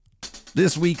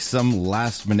This week, some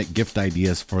last-minute gift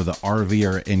ideas for the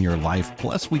RVer in your life.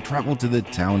 Plus, we traveled to the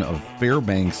town of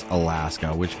Fairbanks,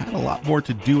 Alaska, which had a lot more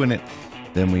to do in it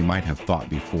than we might have thought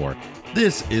before.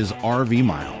 This is RV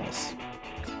Miles.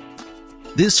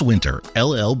 This winter,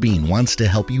 LL Bean wants to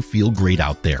help you feel great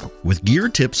out there with gear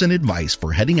tips and advice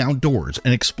for heading outdoors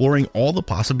and exploring all the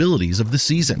possibilities of the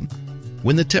season.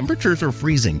 When the temperatures are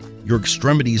freezing, your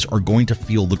extremities are going to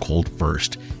feel the cold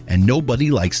first, and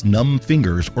nobody likes numb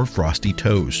fingers or frosty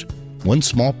toes. One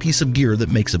small piece of gear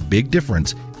that makes a big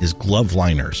difference is glove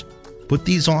liners. Put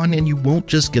these on and you won't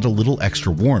just get a little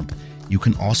extra warmth, you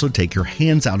can also take your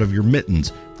hands out of your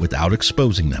mittens without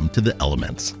exposing them to the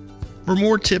elements. For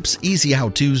more tips, easy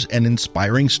how-tos, and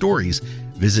inspiring stories,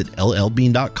 visit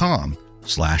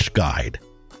llbean.com/guide.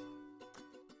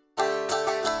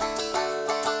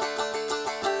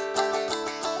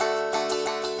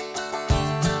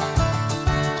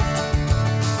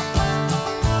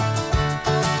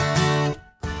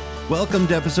 Welcome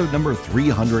to episode number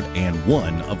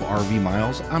 301 of RV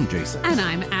Miles. I'm Jason. And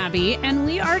I'm Abby, and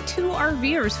we are two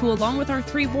RVers who, along with our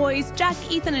three boys, Jack,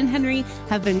 Ethan, and Henry,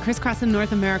 have been crisscrossing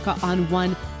North America on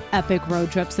one epic road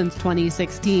trip since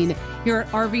 2016. Here at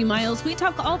RV Miles, we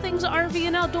talk all things RV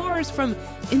and outdoors, from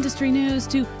industry news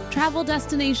to travel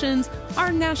destinations,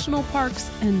 our national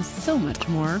parks, and so much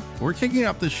more. We're kicking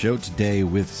off the show today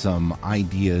with some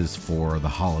ideas for the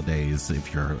holidays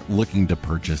if you're looking to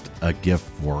purchase a gift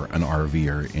for an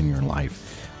RVer in your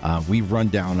life. We've run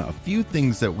down a few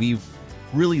things that we've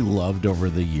really loved over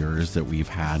the years that we've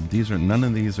had. None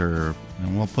of these are,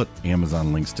 and we'll put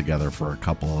Amazon links together for a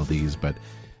couple of these, but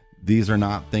these are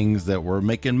not things that we're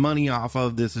making money off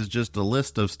of. This is just a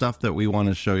list of stuff that we want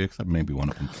to show you, except maybe one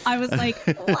of them. I was like,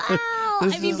 wow.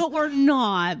 But we're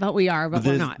not. But we are, but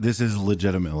we're not. This is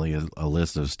legitimately a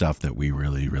list of stuff that we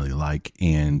really, really like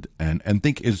and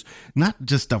think is not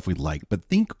just stuff we like, but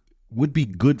think would be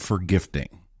good for gifting.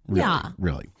 Really, yeah.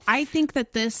 Really. I think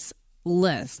that this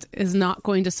list is not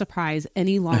going to surprise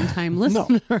any longtime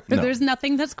listener. No. There's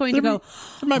nothing that's going to go.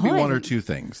 There might be one or two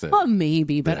things. Well,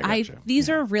 maybe, but these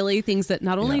are really things that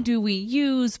not only do we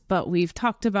use, but we've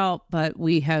talked about, but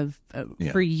we have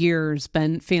for years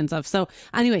been fans of. So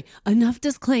anyway, enough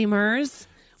disclaimers.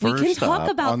 First we can talk up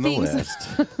about on things. The list.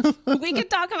 We can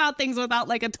talk about things without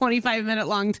like a 25-minute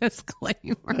long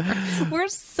disclaimer. We're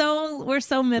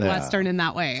so Midwestern in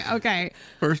that way. Okay.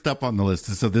 First up on the list.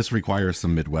 So this requires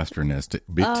some Midwesternness to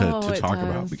talk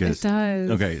about because it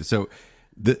does. Okay. So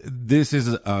this is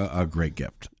a great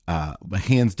gift,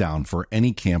 hands down, for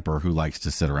any camper who likes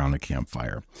to sit around a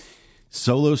campfire.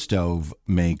 Solo Stove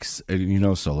makes,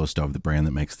 Solo Stove, the brand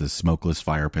that makes the smokeless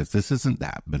fire pits. This isn't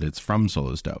that, but it's from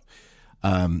Solo Stove.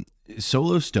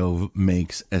 Solo Stove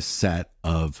makes a set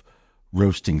of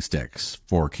roasting sticks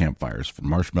for campfires, for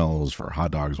marshmallows, for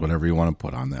hot dogs, whatever you want to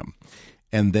put on them.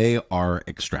 And they are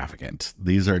extravagant.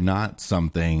 These are not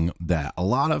something that a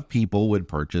lot of people would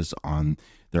purchase on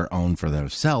their own for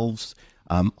themselves.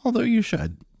 Although you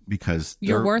should, because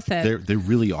you're worth it. They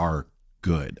really are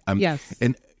good. Yes.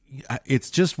 And it's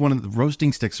just one of the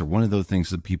roasting sticks are one of those things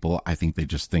that people, I think they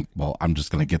just think, well, I'm just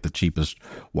going to get the cheapest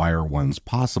wire ones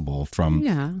possible from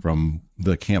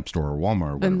the camp store or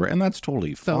Walmart or whatever. And that's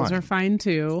totally fine. Those are fine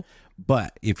too.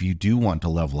 But if you do want to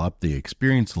level up the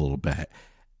experience a little bit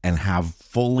and have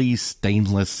fully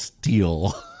stainless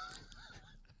steel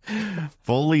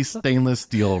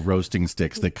roasting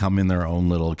sticks that come in their own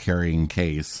little carrying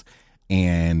case,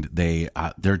 and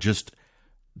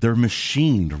they're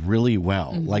machined really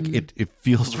well. Mm-hmm. Like it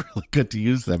feels really good to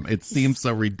use them. It seems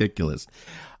so ridiculous.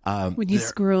 When you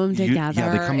screw them together,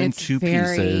 they come in two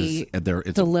pieces.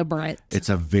 It's deliberate. It's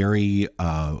a very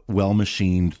well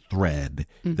machined thread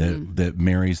that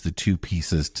marries the two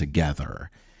pieces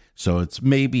together. So it's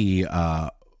maybe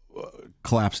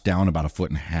collapsed down about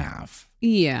 1.5 feet.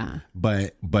 Yeah.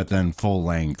 But then full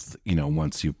length,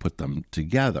 once you put them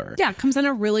together. Yeah, it comes in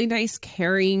a really nice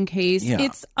carrying case. Yeah.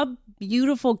 It's a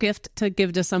beautiful gift to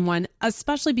give to someone,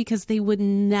 especially because they would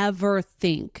never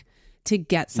think to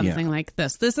get something like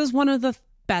this. This is one of the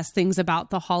best things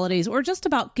about the holidays, or just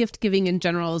about gift giving in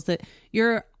general, is that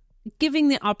you're giving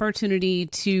the opportunity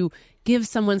to give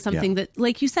someone something that,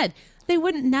 like you said, they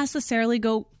wouldn't necessarily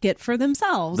go get for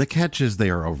themselves. The catch is they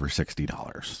are over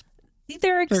 $60.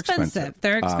 They're expensive.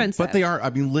 But they are,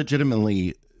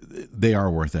 legitimately, they are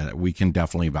worth it. We can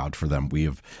definitely vouch for them. We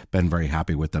have been very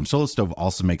happy with them. Solo Stove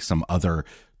also makes some other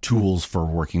tools for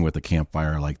working with a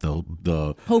campfire, like the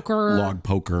poker, log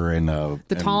poker, and the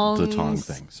tongs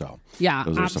thing. So yeah,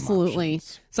 absolutely.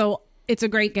 So it's a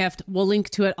great gift. We'll link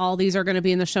to it. All these are going to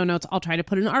be in the show notes. I'll try to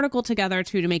put an article together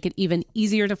too to make it even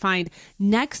easier to find.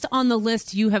 Next on the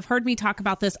list, you have heard me talk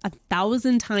about this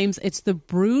 1,000 times. It's the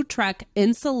Brew Trek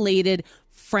insulated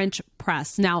French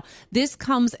press. Now, this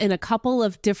comes in a couple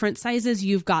of different sizes.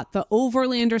 You've got the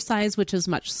Overlander size, which is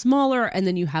much smaller, and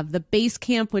then you have the Base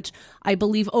Camp, which I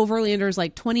believe Overlander is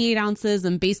like 28 ounces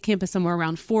and Base Camp is somewhere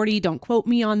around 40. Don't quote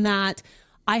me on that.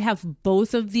 I have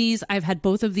both of these. I've had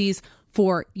both of these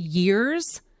for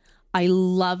years. I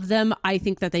love them. I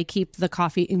think that they keep the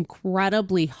coffee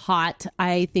incredibly hot.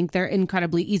 I think they're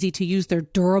incredibly easy to use. They're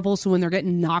durable. So when they're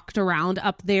getting knocked around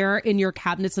up there in your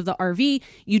cabinets of the RV,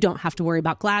 you don't have to worry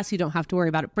about glass. You don't have to worry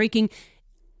about it breaking.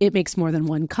 It makes more than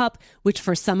one cup, which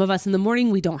for some of us in the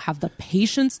morning, we don't have the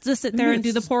patience to sit there and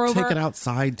do the pour over. Take it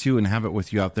outside too and have it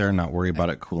with you out there and not worry about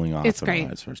it cooling off. It's and great. All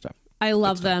that sort of stuff. I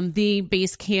love them. The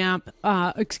Base Camp,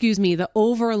 the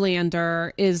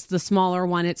Overlander is the smaller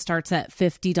one. It starts at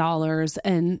 $50.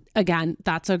 And again,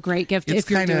 that's a great gift It's if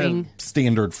you're doing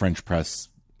standard French press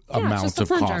amount of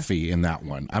coffee in that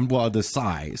one. The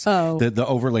size. Oh. The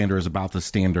Overlander is about the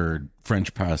standard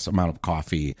French press amount of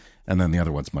coffee, and then the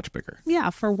other one's much bigger.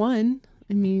 Yeah, for one.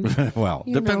 I mean, well,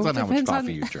 depends on how much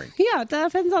coffee you drink. Yeah, it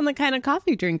depends on the kind of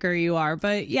coffee drinker you are.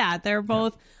 But yeah, they're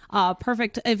both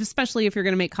perfect, especially if you're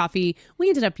going to make coffee. We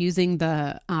ended up using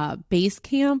the Base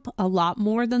Camp a lot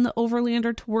more than the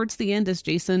Overlander towards the end as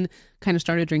Jason kind of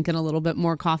started drinking a little bit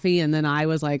more coffee. And then I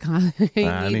was like, I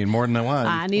need more than one.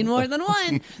 I need more than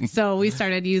one. So we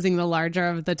started using the larger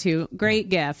of the two. Great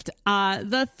gift.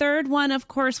 The third one, of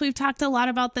course, we've talked a lot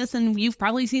about this and you've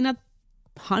probably seen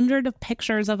 100 of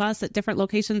pictures of us at different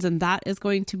locations, and that is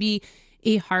going to be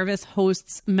a Harvest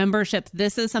Hosts membership.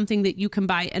 This is something that you can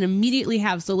buy and immediately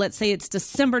have. So let's say it's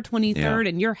December 23rd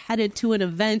and you're headed to an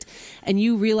event and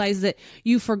you realize that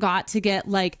you forgot to get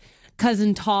like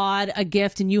cousin Todd a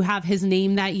gift and you have his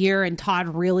name that year and Todd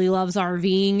really loves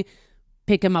RVing.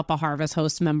 Pick him up a Harvest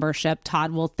Host membership.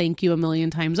 Todd will thank you a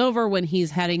million times over when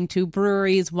he's heading to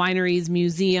breweries, wineries,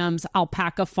 museums,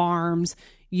 alpaca farms,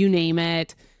 you name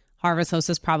it. Harvest Host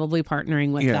is probably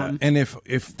partnering with them. And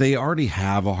if they already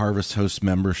have a Harvest Host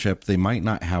membership, they might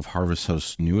not have Harvest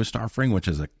Host's newest offering, which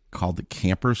is called the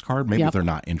Campers Card. Maybe they're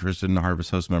not interested in the Harvest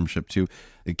Host membership too.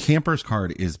 The Campers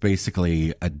Card is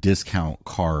basically a discount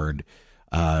card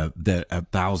that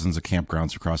at thousands of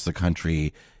campgrounds across the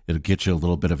country, it'll get you a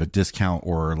little bit of a discount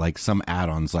or like some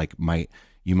add-ons like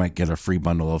you might get a free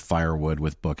bundle of firewood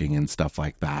with booking and stuff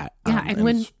like that. Yeah, and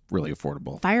when it's really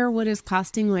affordable. Firewood is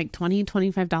costing like $20,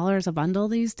 $25 a bundle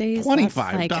these days.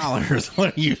 $25?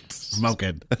 What are you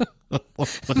smoking?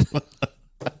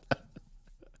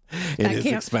 It is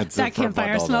expensive. That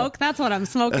campfire smoke. That's what I'm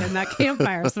smoking. That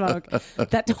campfire smoke.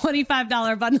 That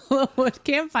 $25 bundle of wood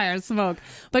campfire smoke.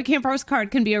 But Campers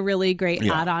Card can be a really great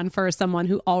add-on for someone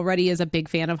who already is a big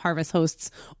fan of Harvest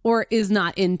Hosts or is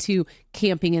not into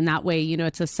camping in that way. You know,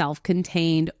 it's a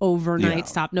self-contained overnight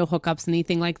stop, no hookups,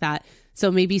 anything like that.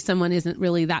 So maybe someone isn't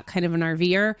really that kind of an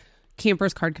RVer.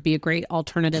 Campers Card could be a great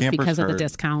alternative because of the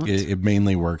discount. It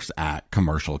mainly works at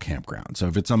commercial campgrounds. So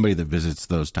if it's somebody that visits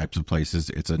those types of places,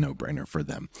 it's a no-brainer for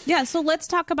them. Yeah, so let's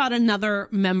talk about another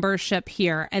membership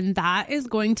here. And that is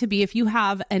going to be if you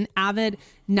have an avid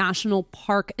national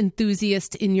park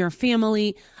enthusiast in your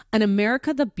family, an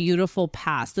America the Beautiful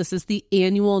Pass. This is the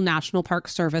annual National Park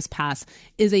Service Pass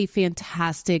is a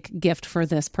fantastic gift for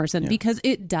this person because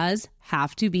it does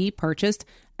have to be purchased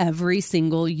every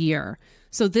single year.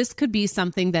 So this could be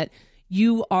something that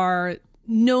you are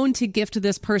known to gift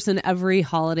this person every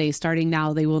holiday. Starting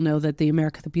now, they will know that the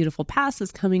America the Beautiful Pass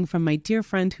is coming from my dear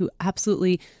friend who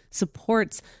absolutely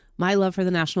supports my love for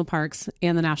the national parks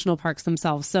and the national parks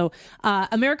themselves. So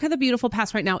America the Beautiful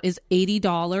Pass right now is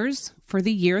 $80 for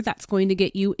the year. That's going to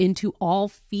get you into all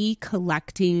fee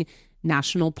collecting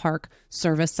National Park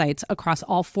Service sites across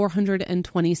all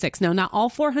 426. Now, not all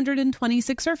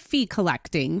 426 are fee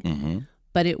collecting,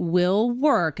 but it will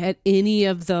work at any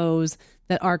of those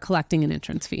that are collecting an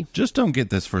entrance fee. Just don't get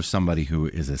this for somebody who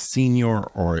is a senior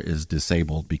or is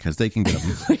disabled because they can get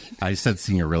a... I said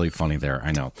senior really funny there,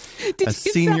 I know. A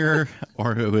senior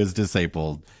or who is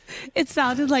disabled. It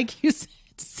sounded like you said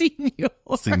senior.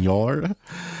 Senior?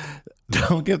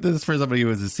 Don't get this for somebody who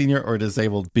is a senior or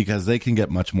disabled because they can get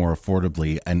much more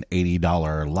affordably an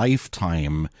 $80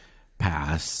 lifetime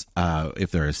pass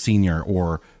if they're a senior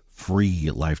or free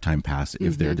lifetime pass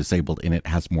if they're disabled, and it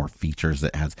has more features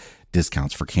that has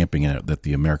discounts for camping in it that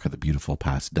the America the Beautiful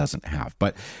Pass doesn't have.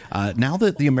 But now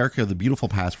that the America the Beautiful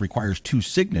Pass requires 2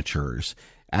 signatures,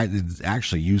 it's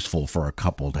actually useful for a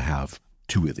couple to have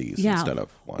 2 of these instead of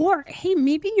 1. Or, hey,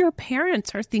 maybe your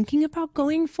parents are thinking about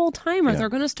going full time, or they're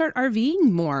going to start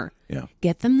RVing more. Yeah.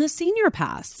 Get them the senior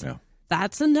pass. Yeah.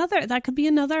 That could be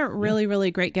another really,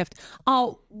 really great gift.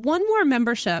 One more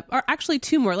membership, or actually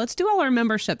 2 more. Let's do all our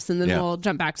memberships and then we'll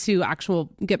jump back to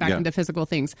get back into physical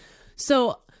things.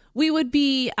 So we would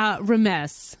be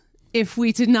remiss if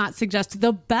we did not suggest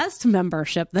the best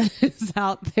membership that is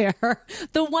out there,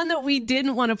 the one that we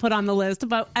didn't want to put on the list,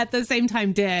 but at the same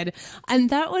time did. And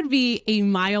that would be a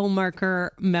mile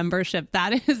marker membership.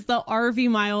 That is the RV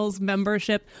Miles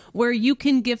membership, where you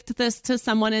can gift this to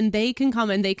someone and they can come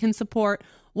and they can support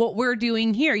what we're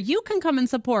doing here. You can come and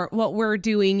support what we're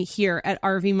doing here at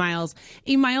RV Miles.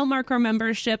 A mile marker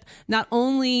membership, not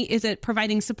only is it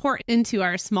providing support into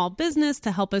our small business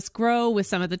to help us grow with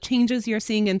some of the changes you're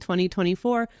seeing in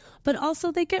 2024, but also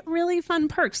they get really fun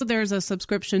perks. So there's a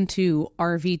subscription to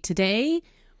RV Today.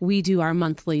 We do our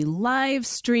monthly live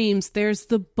streams. There's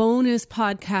the bonus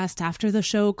podcast after the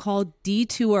show called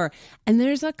Detour. And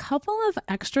there's a couple of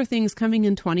extra things coming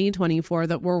in 2024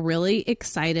 that we're really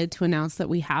excited to announce that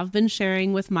we have been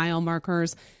sharing with mile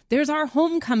markers. There's our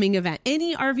homecoming event.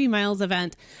 Any RV Miles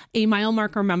event, a mile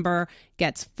marker member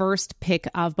gets first pick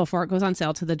of before it goes on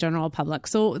sale to the general public.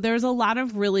 So there's a lot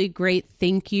of really great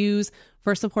thank yous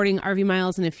for supporting RV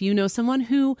Miles. And if you know someone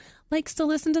who likes to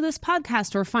listen to this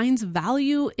podcast or finds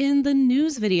value in the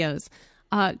news videos,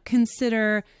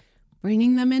 consider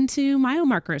bringing them into mile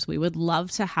markers. We would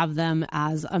love to have them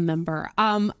as a member.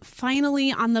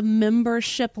 Finally, on the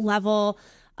membership level,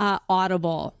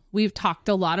 Audible. We've talked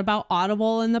a lot about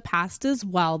Audible in the past as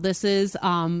well. This is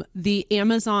the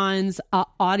Amazon's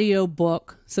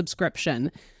audiobook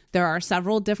subscription. There are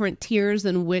several different tiers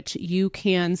in which you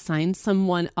can sign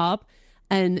someone up.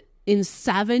 And in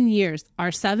 7 years,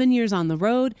 our 7 years on the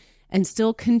road and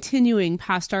still continuing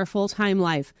past our full-time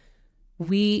life,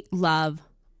 we love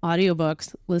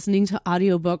audiobooks, listening to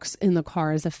audiobooks in the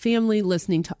car as a family,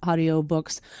 listening to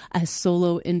audiobooks as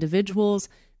solo individuals.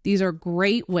 These are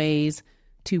great ways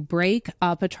to break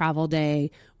up a travel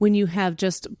day when you have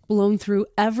just blown through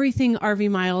everything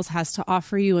RV Miles has to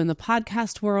offer you in the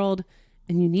podcast world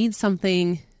and you need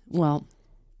something, well,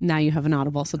 now you have an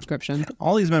Audible subscription.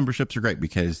 All these memberships are great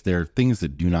because they're things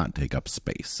that do not take up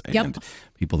space. And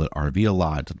people that RV a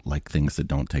lot like things that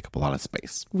don't take up a lot of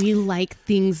space. We like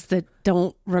things that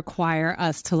don't require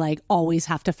us to always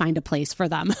have to find a place for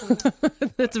them.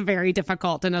 That's very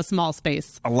difficult in a small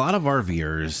space. A lot of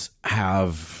RVers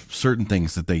have certain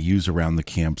things that they use around the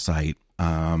campsite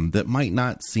that might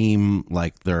not seem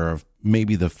like they're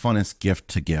maybe the funnest gift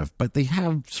to give, but they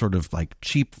have sort of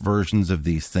cheap versions of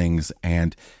these things,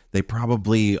 and they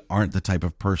probably aren't the type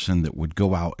of person that would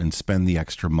go out and spend the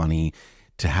extra money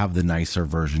to have the nicer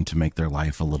version to make their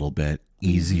life a little bit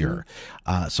easier.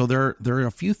 So there are a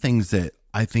few things that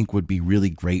I think would be really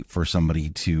great for somebody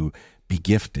to be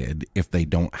gifted if they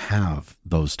don't have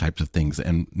those types of things.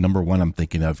 And number one I'm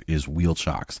thinking of is wheel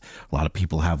chocks. A lot of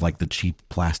people have the cheap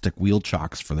plastic wheel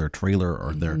chocks for their trailer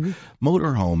or their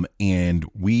motorhome, and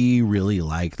we really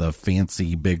like the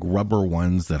fancy big rubber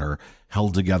ones that are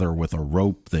held together with a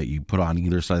rope that you put on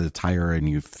either side of the tire and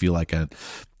you feel like a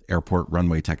airport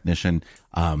runway technician.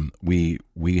 We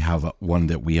have one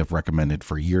that we have recommended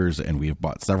for years, and we have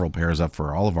bought several pairs up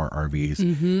for all of our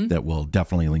RVs that we'll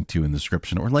definitely link to in the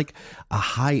description. Or a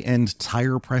high-end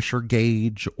tire pressure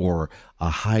gauge, or a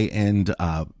high-end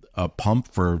pump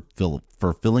for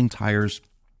filling tires.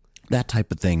 That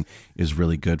type of thing is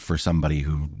really good for somebody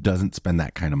who doesn't spend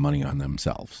that kind of money on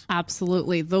themselves.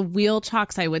 Absolutely. The wheel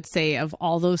chocks, I would say, of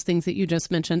all those things that you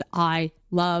just mentioned, I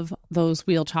love those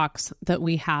wheel chocks that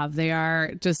we have. They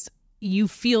are just, you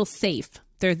feel safe.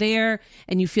 They're there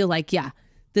and you feel like,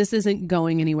 this isn't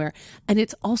going anywhere. And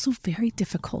it's also very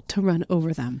difficult to run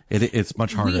over them. It's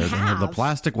much harder than the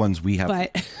plastic ones we have.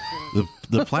 But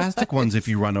the plastic ones, if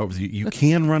you run over, you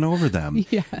can run over them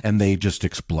and they just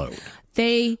explode.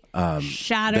 They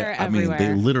shatter everywhere.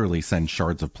 They literally send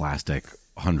shards of plastic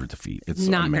hundreds of feet. It's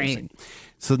not amazing. Great.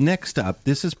 So next up,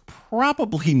 this is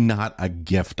probably not a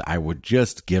gift I would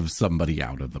just give somebody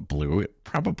out of the blue. It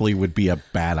probably would be a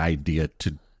bad idea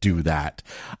to do that.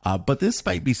 But this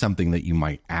might be something that you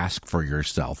might ask for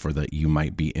yourself, or that you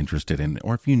might be interested in.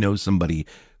 Or if you know somebody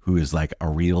who is a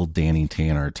real Danny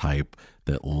Tanner type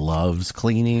that loves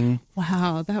cleaning.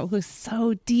 Wow, that was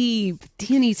so deep.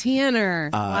 Danny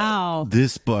Tanner. Wow.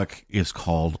 This book is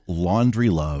called Laundry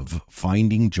Love,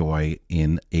 Finding Joy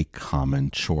in a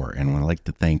Common Chore. And I'd like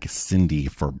to thank Cindy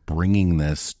for bringing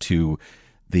this to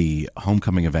the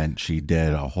homecoming event. She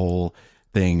did a whole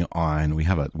thing on,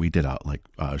 we did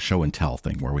a show and tell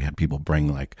thing where we had people bring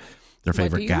their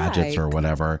favorite gadgets or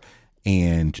whatever.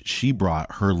 and she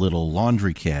brought her little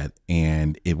laundry kit,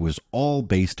 and it was all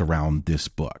based around this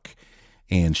book.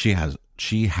 And she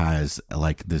has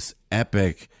like this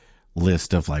epic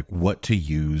list of like what to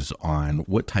use on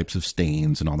what types of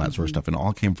stains and all that sort of stuff, and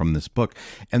all came from this book.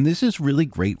 And this is really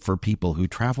great for people who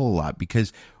travel a lot,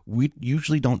 because we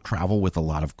usually don't travel with a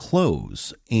lot of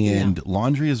clothes, and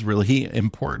laundry is really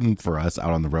important for us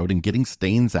out on the road, and getting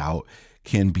stains out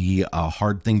can be a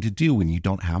hard thing to do when you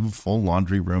don't have a full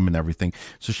laundry room and everything.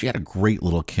 So she had a great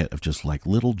little kit of just like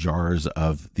little jars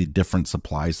of the different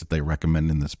supplies that they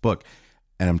recommend in this book.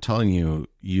 And I'm telling you,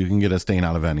 you can get a stain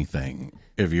out of anything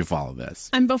if you follow this.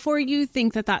 And before you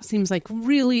think that seems like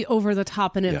really over the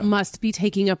top and it must be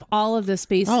taking up all of the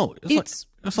space. Oh, it's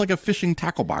like a fishing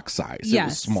tackle box size.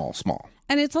 Yes. It was small.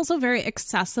 And it's also very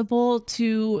accessible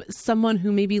to someone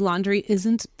who maybe laundry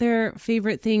isn't their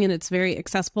favorite thing, and it's very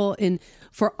accessible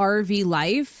for RV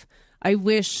life. I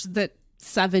wish that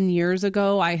 7 years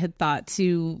ago I had thought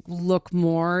to look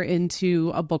more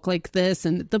into a book like this,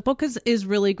 and the book is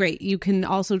really great. You can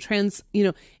also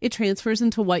it transfers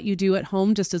into what you do at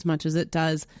home just as much as it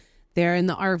does there in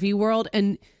the RV world.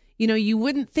 And you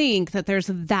wouldn't think that there's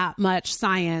that much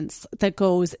science that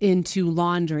goes into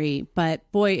laundry,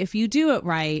 but boy, if you do it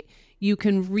right, you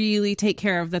can really take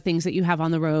care of the things that you have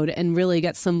on the road and really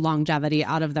get some longevity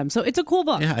out of them. So it's a cool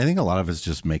book. Yeah, I think a lot of us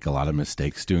just make a lot of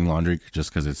mistakes doing laundry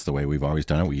just because it's the way we've always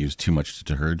done it. We use too much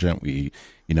detergent. We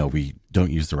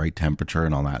don't use the right temperature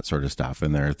and all that sort of stuff.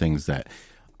 And there are things that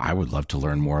I would love to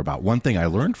learn more about. One thing I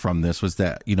learned from this was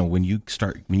that, when you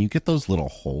get those little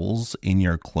holes in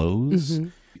your clothes,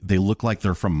 they look like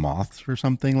they're from moths or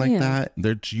something like that.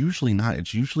 They're usually not.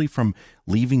 It's usually from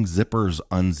leaving zippers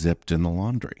unzipped in the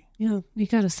laundry. Yeah, you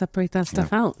got to separate that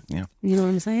stuff out. Yeah. You know what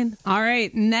I'm saying? All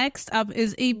right. Next up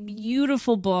is a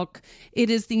beautiful book. It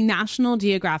is the National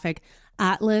Geographic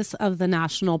Atlas of the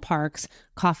National Parks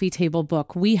coffee table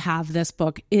book. We have this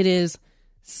book. It is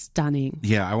stunning.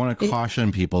 Yeah, I want to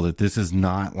caution people that this is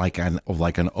not like an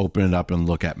open it up and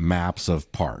look at maps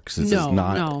of parks. This is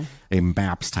not a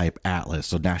maps type atlas.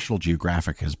 So National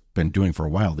Geographic has been doing for a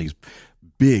while these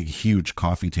big, huge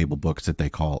coffee table books that they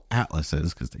call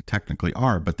atlases, because they technically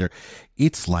are, but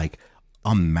it's like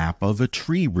a map of a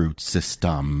tree root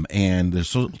system, and there's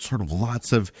sort of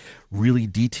lots of really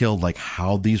detailed like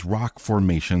how these rock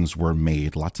formations were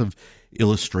made, lots of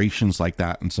illustrations like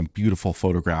that, and some beautiful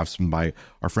photographs by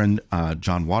our friend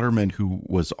John Waterman, who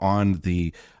was on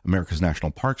the America's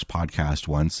National Parks podcast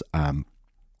once,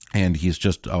 and he's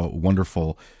just a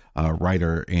wonderful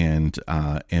writer, and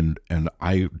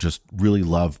I just really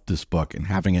love this book, and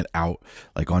having it out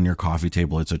like on your coffee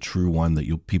table, it's a true one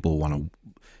that people want to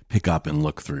pick up and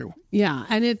look through. Yeah,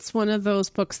 and it's one of those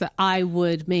books that I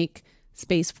would make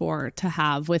space for to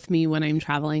have with me when I'm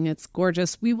traveling. It's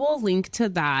gorgeous. We will link to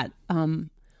that.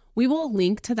 We will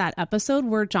link to that episode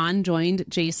where John joined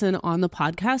Jason on the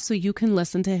podcast, so you can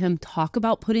listen to him talk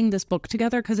about putting this book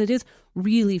together, because it is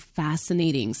really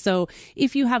fascinating. So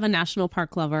if you have a national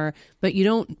park lover, but you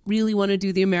don't really want to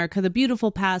do the America the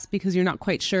Beautiful pass because you're not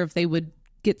quite sure if they would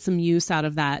get some use out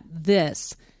of that,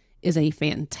 this is a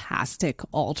fantastic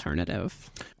alternative.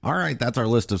 All right, that's our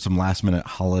list of some last minute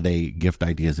holiday gift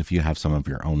ideas. If you have some of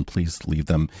your own, please leave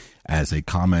them as a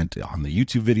comment on the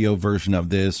YouTube video version of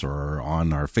this, or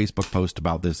on our Facebook post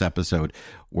about this episode,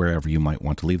 wherever you might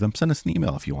want to leave them. Send us an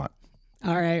email if you want.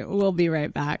 All right, we'll be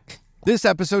right back. This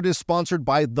episode is sponsored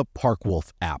by the Park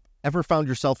Wolf app. Ever found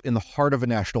yourself in the heart of a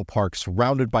national park,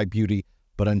 surrounded by beauty,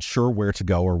 but unsure where to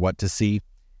go or what to see?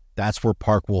 That's where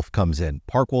Park Wolf comes in.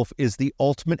 Park Wolf is the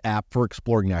ultimate app for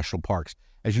exploring national parks.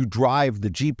 As you drive, the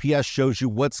GPS shows you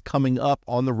what's coming up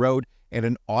on the road, and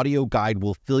an audio guide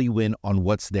will fill you in on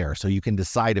what's there, so you can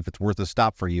decide if it's worth a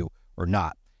stop for you or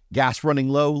not. Gas running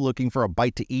low, looking for a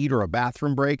bite to eat or a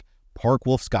bathroom break? Park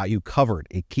Wolf's got you covered.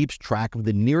 It keeps track of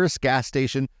the nearest gas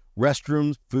station,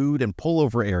 restrooms, food, and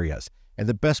pullover areas. And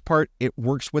the best part, it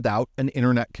works without an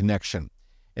internet connection.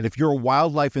 And if you're a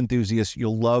wildlife enthusiast,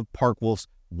 you'll love Park Wolf's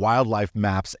wildlife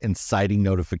maps and sighting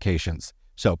notifications.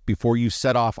 So before you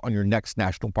set off on your next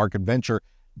national park adventure,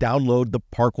 download the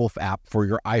Park Wolf app for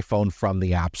your iPhone from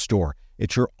the App Store.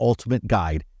 It's your ultimate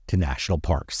guide to national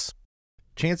parks.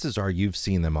 Chances are you've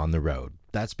seen them on the road.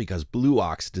 That's because Blue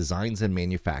Ox designs and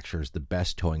manufactures the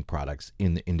best towing products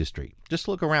in the industry. Just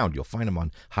look around. You'll find them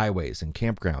on highways and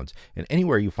campgrounds and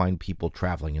anywhere you find people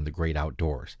traveling in the great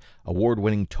outdoors.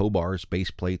 Award-winning tow bars,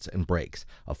 base plates, and brakes,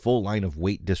 a full line of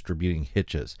weight-distributing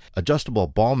hitches, adjustable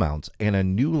ball mounts, and a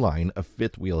new line of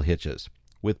fifth-wheel hitches.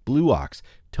 With Blue Ox,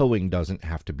 towing doesn't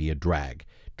have to be a drag.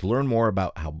 To learn more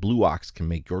about how Blue Ox can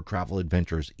make your travel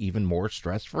adventures even more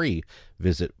stress-free,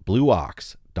 visit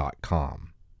blueox.com.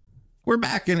 We're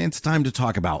back, and it's time to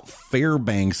talk about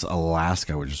Fairbanks,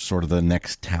 Alaska, which is sort of the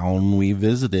next town we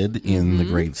visited in the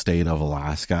great state of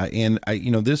Alaska. And,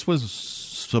 this was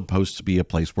supposed to be a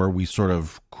place where we sort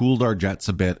of cooled our jets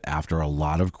a bit after a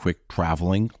lot of quick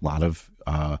traveling,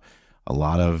 a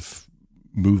lot of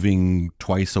moving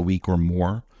twice a week or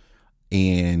more,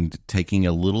 and taking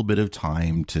a little bit of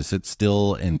time to sit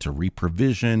still and to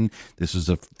reprovision. This is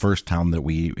the first town that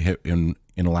we hit in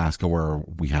Alaska where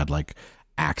we had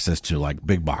access to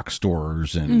big box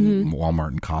stores and Walmart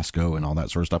and Costco and all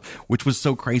that sort of stuff, which was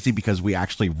so crazy because we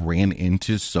actually ran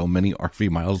into so many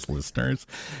RV Miles listeners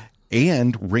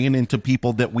and ran into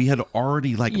people that we had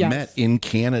already met in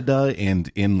Canada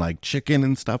and in Chicken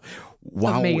and stuff.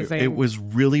 Wow. Amazing. It was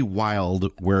really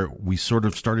wild where we sort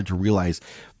of started to realize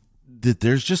that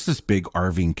there's just this big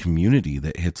RVing community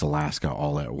that hits Alaska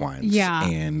all at once. Yeah.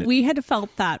 And we had felt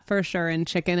that for sure in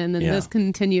Chicken, and then this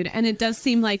continued. And it does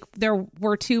seem like there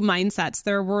were two mindsets.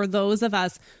 There were those of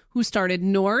us who started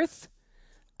north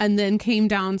and then came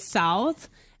down south.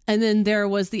 And then there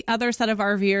was the other set of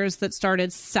RVers that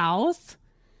started south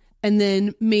and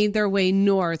then made their way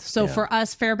north. So for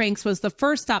us, Fairbanks was the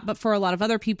first stop, but for a lot of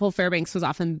other people, Fairbanks was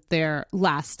often their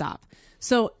last stop.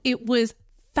 So it was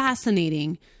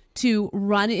fascinating to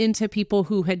run into people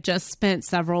who had just spent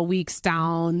several weeks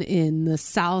down in the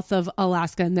south of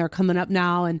Alaska, and they're coming up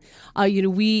now. And,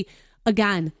 we,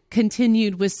 again,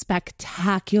 continued with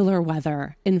spectacular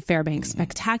weather in Fairbanks,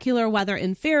 spectacular weather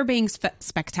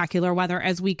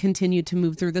as we continued to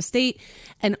move through the state.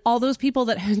 And all those people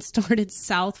that had started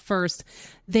south first,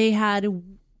 they had,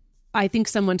 I think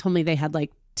someone told me they had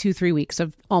 2-3 weeks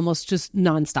of almost just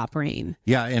nonstop rain.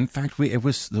 Yeah, in fact,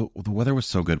 the weather was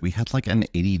so good. We had an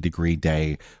 80-degree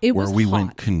day where we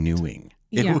went canoeing.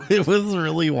 It was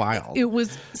really wild. It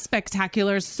was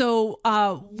spectacular. So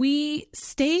we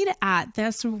stayed at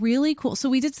this really cool. So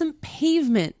we did some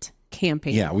pavement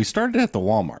camping. Yeah, we started at the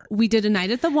Walmart. We did a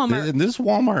night at the Walmart. And this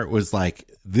Walmart was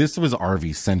this was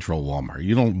RV Central Walmart.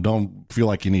 You don't feel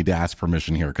like you need to ask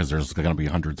permission here because there's going to be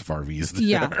hundreds of RVs there.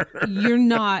 Yeah, you're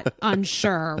not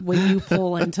unsure when you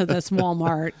pull into this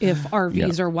Walmart if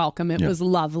RVs are welcome. It was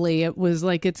lovely. It was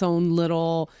its own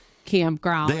little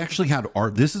campground. They actually had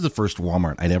this is the first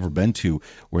Walmart I'd ever been to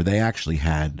where they actually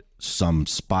had some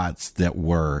spots that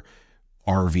were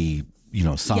RV,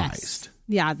 sized. Yes.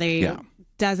 Yeah, they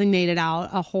designated out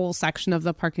a whole section of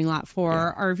the parking lot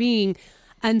for RVing.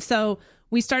 And so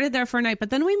we started there for a night,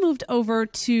 but then we moved over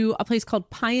to a place called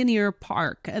Pioneer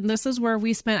Park. And this is where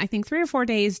we spent, I think, 3 or 4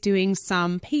 days doing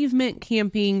some pavement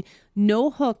camping,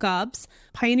 no hookups.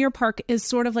 Pioneer Park is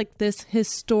sort of this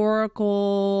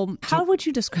historical, how would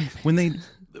you describe it?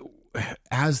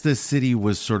 As the city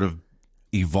was sort of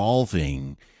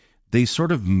evolving, they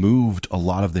sort of moved a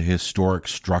lot of the historic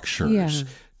structures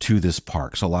to this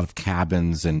park. So a lot of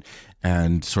cabins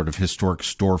and sort of historic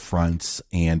storefronts.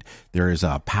 And there is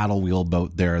a paddle wheel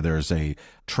boat there. There's a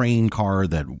train car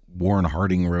that Warren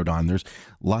Harding rode on. There's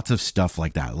lots of stuff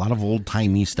like that. A lot of old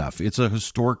timey stuff. It's a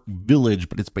historic village,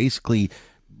 but it's basically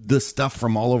the stuff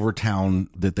from all over town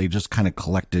that they just kind of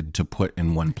collected to put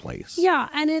in one place. Yeah.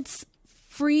 And it's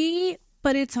free,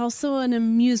 but it's also an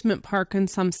amusement park in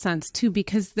some sense, too,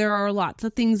 because there are lots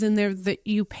of things in there that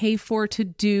you pay for to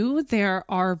do. There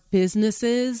are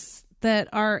businesses that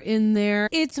are in there.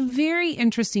 It's very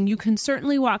interesting. You can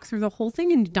certainly walk through the whole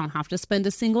thing and you don't have to spend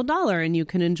a single dollar, and you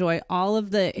can enjoy all of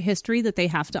the history that they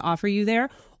have to offer you there.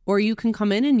 Or you can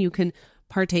come in and you can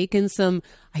partake in some,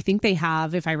 I think they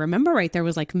have, if I remember right, there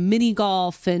was mini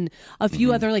golf and a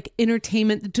few other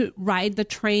entertainment to ride the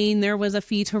train. There was a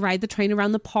fee to ride the train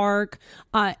around the park.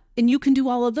 And you can do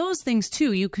all of those things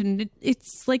too.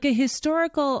 It's like a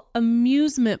historical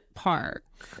amusement park.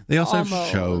 They also have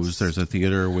shows. There's a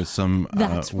theater with some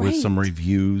with some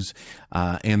reviews,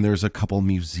 and there's a couple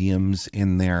museums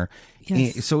in there.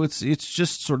 Yes. And so it's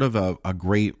just sort of a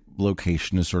great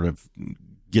location to sort of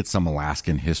get some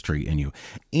Alaskan history in you.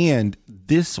 And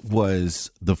this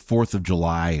was the 4th of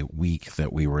July week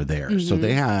that we were there. So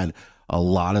they had a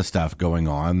lot of stuff going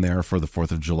on there for the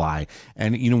 4th of July.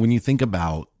 And, when you think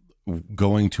about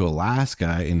going to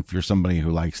Alaska, and if you're somebody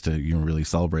who likes to really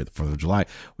celebrate the 4th of July,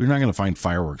 we're not going to find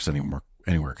fireworks anywhere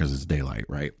because it's daylight,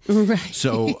 right? Right.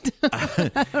 So,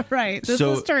 right. This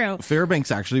is true.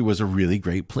 Fairbanks actually was a really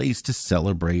great place to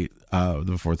celebrate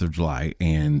the 4th of July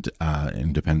and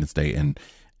Independence Day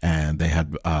and they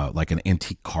had like an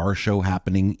antique car show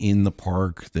happening in the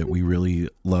park that we really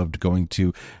loved going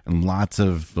to, and lots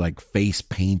of like face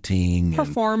painting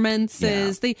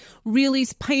performances. They really,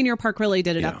 Pioneer Park really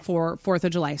did it up for 4th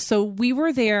of July. So we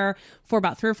were there for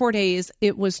about 3 or 4 days.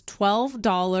 It was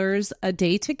 $12 a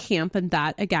day to camp, and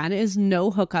that again is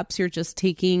no hookups. You're just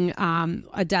taking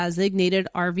a designated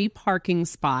RV parking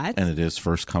spot, and it is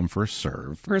first come first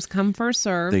serve. First come first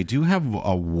serve. They do have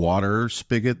a water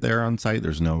spigot there on site.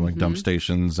 There's no like dump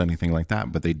stations, anything like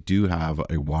that, but they do have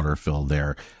a water fill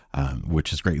there,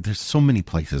 which is great. There's so many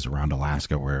places around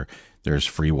Alaska where there's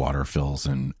free water fills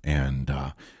and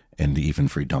even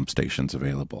free dump stations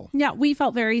available. Yeah, we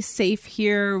felt very safe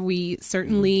here. We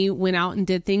certainly went out and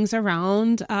did things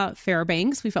around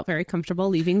Fairbanks. We felt very comfortable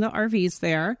leaving the RVs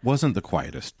there. Wasn't the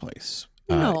quietest place.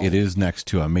 No. It is next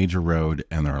to a major road,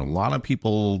 and there are a lot of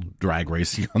people drag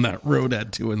racing on that road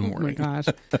at 2 a.m. Oh my gosh.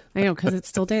 I know, because it's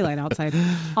still daylight outside.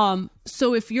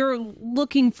 So if you're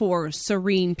looking for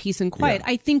serene peace and quiet,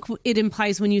 I think it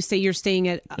implies when you say you're staying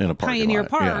at Pioneer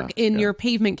Park in your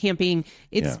pavement camping,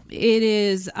 it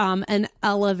is an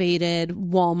elevated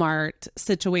Walmart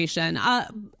situation.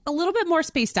 A little bit more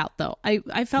spaced out, though.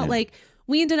 I felt like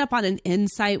we ended up on an inn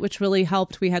site, which really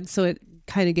helped. So it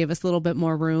kind of gave us a little bit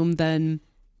more room than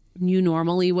you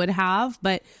normally would have,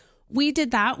 but we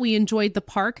did that. We enjoyed the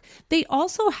park. They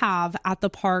also have at the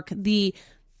park the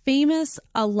famous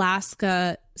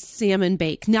Alaska salmon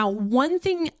bake. Now, one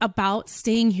thing about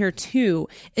staying here too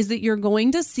is that you're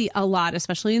going to see a lot,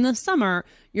 especially in the summer,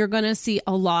 you're going to see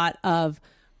a lot of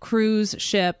cruise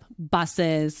ship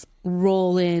buses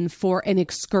roll in for an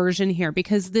excursion here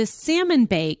because this salmon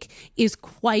bake is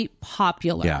quite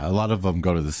popular. Yeah, a lot of them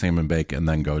go to the salmon bake and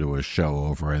then go to a show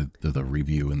over at the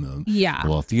review in the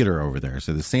little theater over there.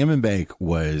 So the salmon bake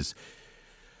was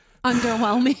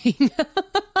underwhelming.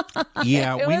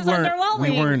 Yeah,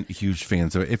 we weren't huge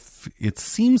fans of it. It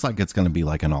seems like it's going to be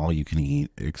like an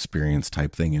all-you-can-eat experience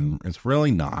type thing, and it's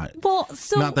really not. Well,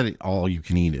 so not that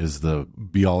all-you-can-eat is the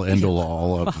be-all,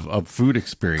 end-all of food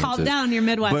experiences. Calm down, your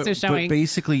Midwest is showing. But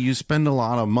basically, you spend a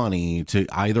lot of money to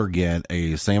either get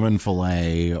a salmon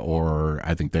fillet, or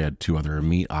I think they had 2 other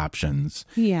meat options.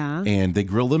 Yeah, and they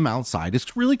grill them outside.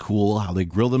 It's really cool how they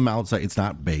grill them outside. It's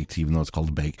not baked, even though it's called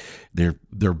a bake. They're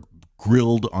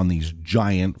grilled on these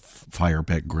giant fire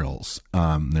pit grills.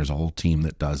 There's a whole team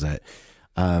that does it.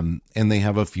 And they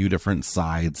have a few different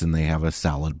sides, and they have a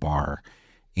salad bar,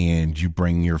 and you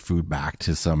bring your food back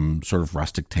to some sort of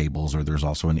rustic tables, or there's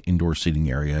also an indoor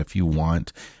seating area if you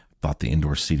want. Thought the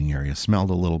indoor seating area smelled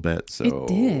a little bit. So it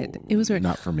did. It was weird.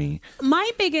 Not for me.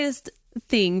 My biggest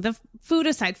thing, the food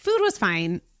aside, food was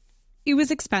fine. It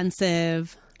was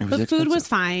expensive, but food was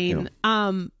fine.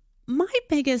 Yeah. My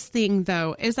biggest thing,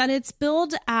 though, is that it's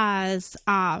billed as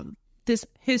this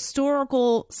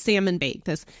historical salmon bake.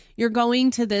 You're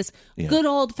going to this good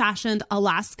old-fashioned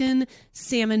Alaskan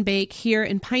salmon bake here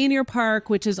in Pioneer Park,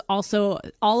 which is also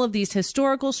all of these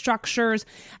historical structures.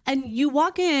 And you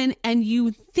walk in and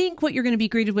you think what you're going to be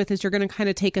greeted with is you're going to kind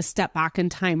of take a step back in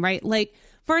time, right? Like,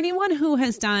 for anyone who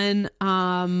has done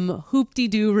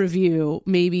Hoop-de-Doo Review,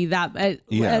 maybe that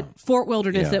at Fort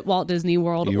Wilderness at Walt Disney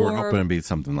World. You were hoping to be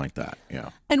something like that, yeah.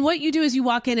 And what you do is you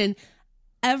walk in and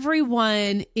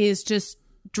everyone is just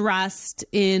dressed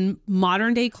in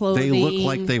modern day clothing. They look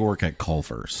like they work at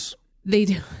Culver's. They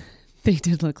do. They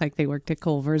did look like they worked at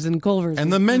Culver's, and Culver's.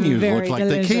 And the menus look like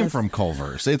delicious. They came from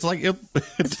Culver's. It's like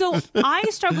So I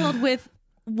struggled with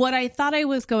what I thought I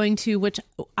was going to, which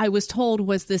I was told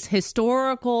was this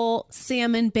historical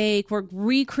salmon bake. We're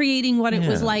recreating what it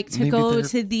was like to go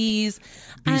to these.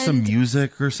 Be some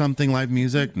music or something, live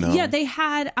music? No. Yeah, they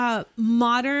had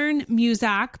modern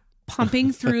music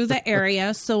pumping through the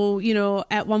area. So,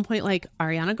 at one point, like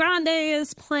Ariana Grande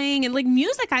is playing, and like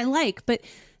music I like, but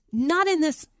not in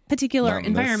this particular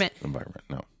environment.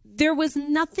 No. There was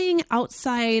nothing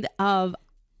outside of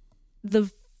the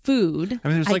food,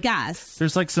 I guess.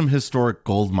 There's like some historic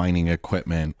gold mining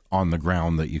equipment on the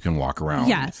ground that you can walk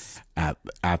around at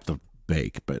the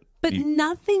bake, but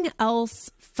nothing else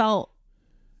felt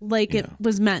like it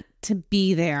was meant to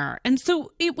be there. And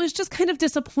so it was just kind of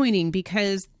disappointing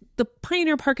because the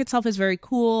Pioneer Park itself is very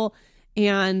cool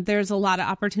and there's a lot of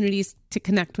opportunities to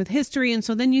connect with history. And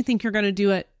so then you think you're going to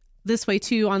do it this way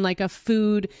too, on like a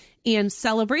food and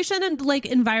celebration and like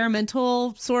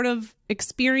environmental sort of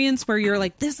experience where you're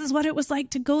like, this is what it was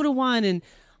like to go to one. And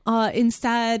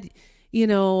instead,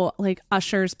 like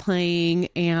ushers playing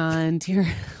and you're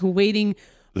waiting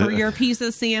for your piece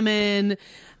of salmon.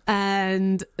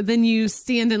 And then you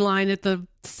stand in line at the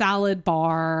salad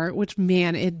bar, which,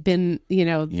 man, it'd been,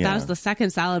 that was the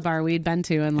second salad bar we'd been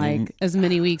to in like as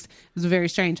many weeks. It was very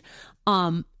strange.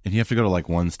 And you have to go to like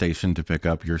one station to pick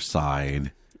up your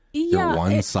side, your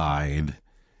one side.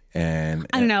 And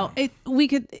I don't know.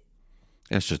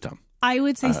 It's just dumb. I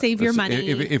would say save your money.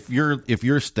 If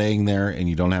you're staying there and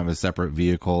you don't have a separate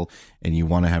vehicle and you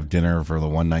want to have dinner for the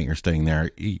one night you're staying there,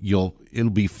 it'll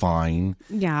be fine.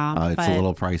 Yeah, it's a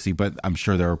little pricey, but I'm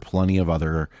sure there are plenty of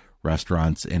other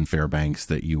restaurants in Fairbanks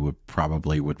that you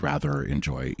would rather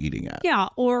enjoy eating at. Yeah,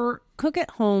 or cook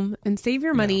at home and save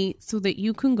your money so that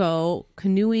you can go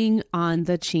canoeing on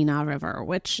the Chena River,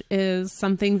 which is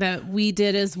something that we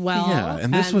did as well. Yeah,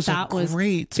 and this was a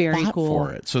great very spot cool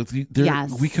for it. So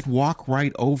we could walk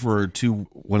right over to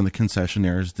one of the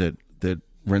concessionaires that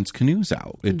rents canoes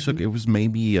out. It was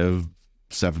maybe a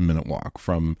 7-minute walk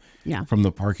from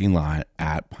the parking lot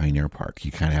at Pioneer Park.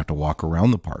 You kind of have to walk around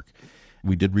the park.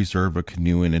 We did reserve a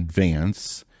canoe in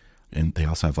advance, and they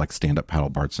also have like stand-up paddle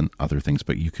boards and other things,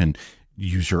 but you can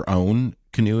use your own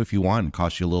canoe if you want. It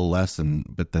costs you a little less,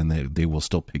 but then they will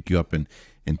still pick you up and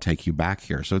take you back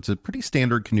here. So it's a pretty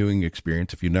standard canoeing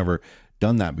experience. If you've never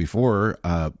done that before,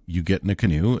 you get in a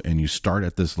canoe and you start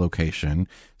at this location.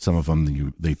 Some of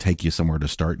them, they take you somewhere to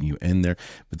start and you end there.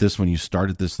 But this one, you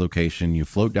start at this location, you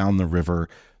float down the river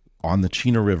on the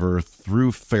Chena River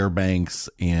through Fairbanks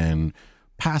and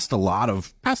past a lot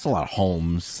of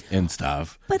homes and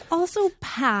stuff, but also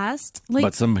past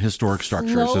but some historic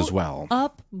structures as well.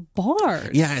 Up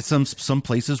bars, some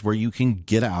places where you can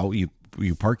get out.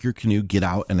 You park your canoe, get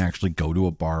out, and actually go to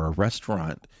a bar or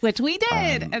restaurant, which we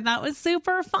did, and that was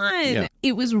super fun. Yeah.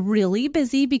 It was really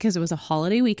busy because it was a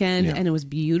holiday weekend and it was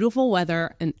beautiful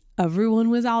weather, and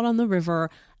everyone was out on the river.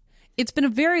 It's been a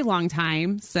very long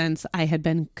time since I had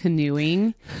been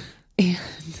canoeing, and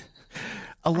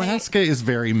Alaska is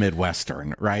very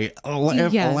Midwestern, right?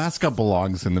 Alaska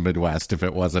belongs in the Midwest if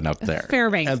it wasn't up there.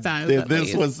 Fairbanks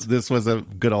does. This was a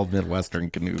good old Midwestern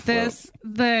canoe float.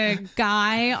 The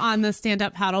guy on the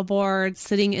stand-up paddleboard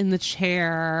sitting in the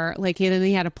chair,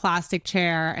 he had a plastic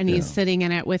chair, and he's sitting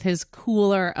in it with his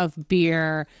cooler of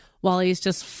beer while he's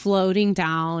just floating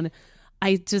down.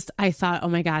 I thought, oh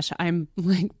my gosh, I'm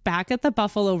like back at the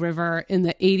Buffalo River in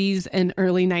the 80s and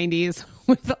early 90s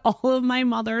with all of my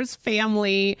mother's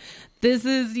family. This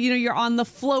is, you're on the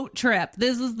float trip.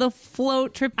 This is the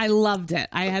float trip. I loved it.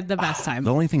 I had the best time.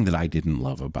 The only thing that I didn't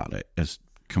love about it is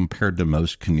compared to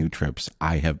most canoe trips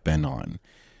I have been on,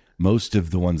 most of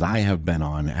the ones I have been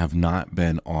on have not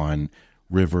been on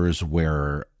rivers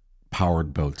where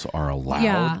powered boats are allowed.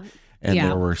 Yeah. And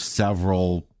there were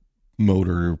several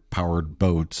motor powered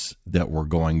boats that were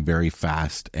going very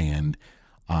fast and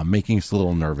making us a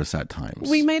little nervous at times.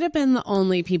 We might have been the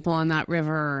only people on that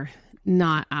river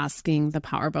not asking the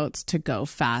power boats to go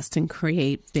fast and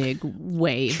create big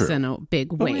waves and a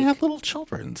big wake. We have little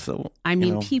children, so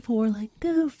people were like,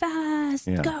 go fast,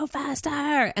 go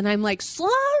faster, and I'm like, slow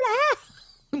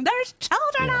down, there's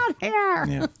children out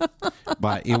here.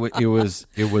 But it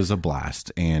was a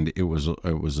blast, and it was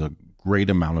a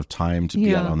great amount of time to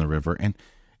be out on the river, and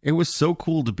it was so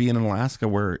cool to be in Alaska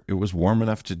where it was warm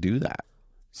enough to do that.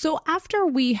 So after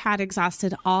we had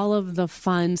exhausted all of the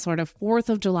fun sort of 4th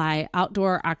of July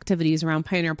outdoor activities around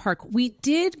Pioneer Park, we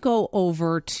did go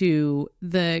over to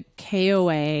the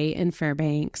KOA in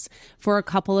Fairbanks for a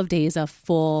couple of days of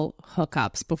full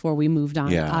hookups before we moved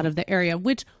on out of the area,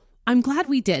 which I'm glad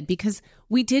we did, because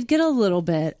we did get a little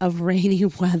bit of rainy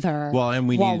weather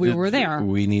while we were there.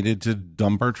 We needed to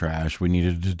dump our trash. We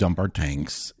needed to dump our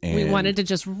tanks. And we wanted to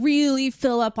just really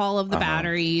fill up all of the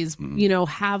batteries,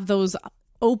 have those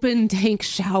open tank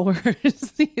showers,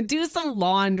 do some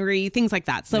laundry, things like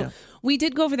that. So we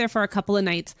did go over there for a couple of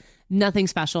nights. Nothing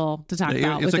special to talk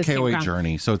about. It's a KOA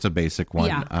journey, so it's a basic one.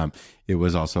 Yeah. It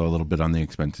was also a little bit on the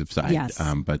expensive side,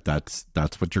 but that's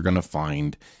what you're going to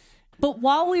find. But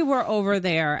while we were over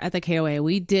there at the KOA,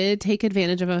 we did take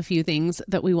advantage of a few things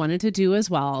that we wanted to do as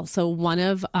well. So one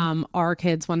of our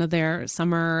kids, one of their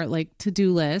summer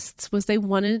to-do lists was they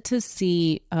wanted to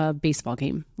see a baseball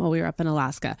game while we were up in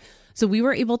Alaska. So we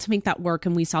were able to make that work,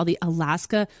 and we saw the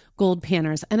Alaska Gold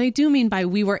Panners. And I do mean by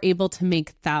we were able to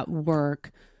make that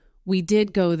work. We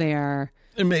did go there.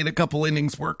 It made a couple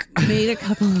innings work. Before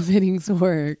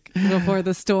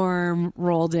the storm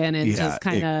rolled in and just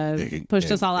kind of pushed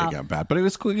us all out. It got bad, but it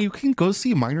was cool. You can go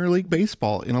see minor league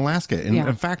baseball in Alaska. And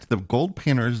in fact, the Gold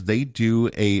Panners, they do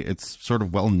it's sort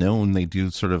of well known. They do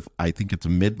sort of, I think it's a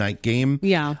midnight game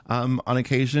on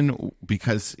occasion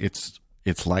because it's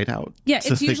light out. Yeah,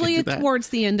 so it's usually towards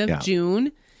the end of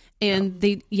June. And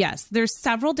there's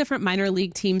several different minor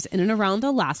league teams in and around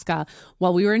Alaska.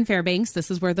 While we were in Fairbanks,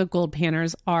 this is where the Gold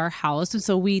Panners are housed. And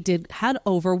so we did head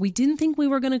over. We didn't think we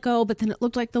were going to go, but then it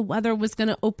looked like the weather was going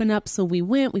to open up. So we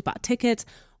went, we bought tickets,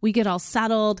 we get all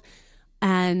settled,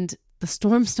 and the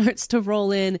storm starts to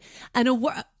roll in. And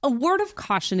a word of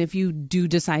caution if you do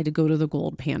decide to go to the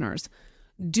Gold Panners.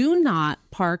 Do not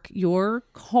park your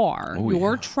car,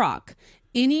 truck,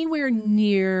 anywhere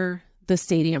near the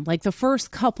stadium, like the first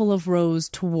couple of rows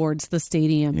towards the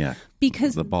stadium. Yeah.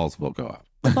 Because the balls will go out.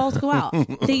 The balls go out.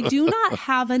 They do not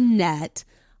have a net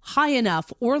high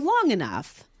enough or long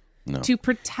enough to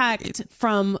protect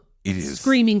from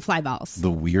screaming fly balls.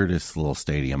 The weirdest little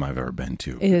stadium I've ever been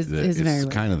to. It's very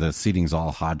weird. Kind of the seating's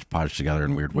all hodgepodge together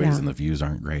in weird ways, and the views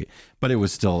aren't great. But it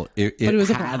was still,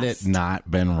 had it not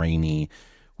been rainy,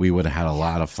 we would have had a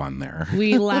lot of fun there.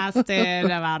 We lasted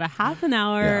about a half an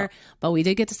hour, but we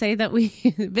did get to say that we've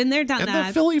been there, done that. And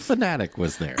the Philly Fanatic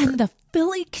was there. And the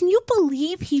Philly, can you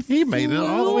believe he made it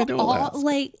all the way to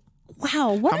Alaska?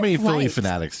 Wow, what How many Philly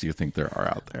Fanatics do you think there are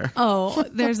out there? Oh,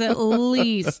 there's at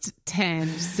least 10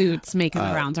 suits making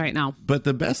the rounds right now. But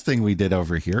the best thing we did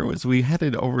over here was we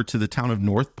headed over to the town of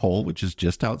North Pole, which is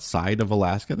just outside of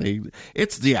Alaska.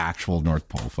 It's the actual North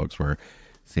Pole, folks, where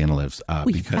Santa lives.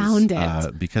 We found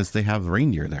it. Because they have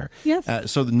reindeer there.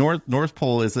 Yes. So the North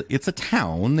Pole it's a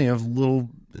town. They have little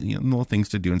things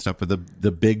to do and stuff. But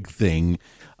the big thing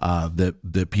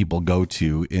that people go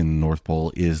to in North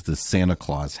Pole is the Santa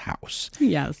Claus house.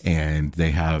 Yes. And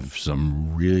they have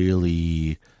some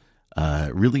really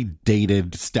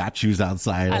dated statues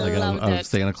outside of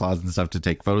Santa Claus and stuff to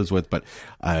take photos with. But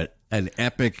an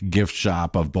epic gift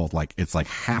shop of both, it's like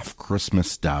half Christmas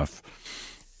stuff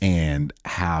and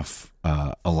half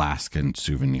Alaskan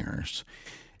souvenirs.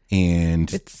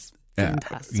 And it's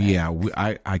fantastic.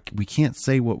 We can't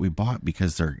say what we bought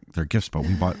because they're gifts, but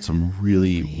we bought some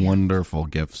really wonderful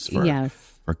gifts for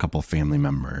a couple of family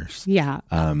members. Yeah.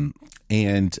 And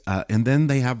then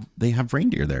they have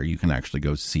reindeer there. You can actually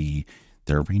go see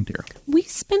their reindeer. We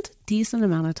spent a decent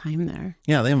amount of time there.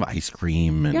 Yeah, they have ice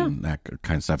cream and that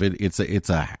kind of stuff. It's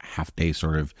a half day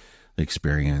sort of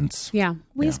experience. Yeah,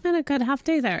 we spent a good half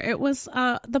day there. It was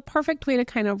the perfect way to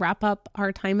kind of wrap up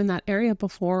our time in that area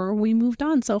before we moved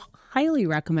on. So highly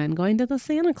recommend going to the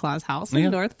Santa Claus house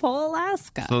in North Pole,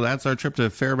 Alaska. So that's our trip to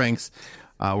Fairbanks.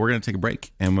 We're going to take a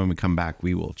break. And when we come back,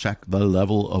 we will check the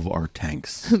level of our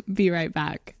tanks. Be right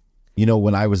back.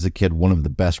 When I was a kid, one of the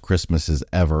best Christmases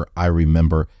ever, I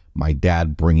remember my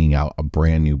dad bringing out a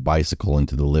brand new bicycle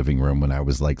into the living room when I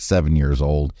was 7 years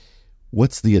old.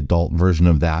 What's the adult version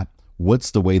of that?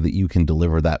 What's the way that you can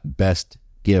deliver that best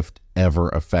gift ever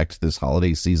effect this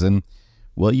holiday season?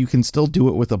 Well, you can still do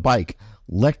it with a bike.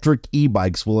 Electric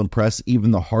e-bikes will impress even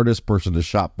the hardest person to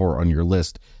shop for on your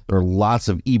list. There are lots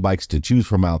of e-bikes to choose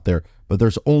from out there, but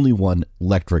there's only one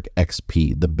Electric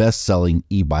XP, the best-selling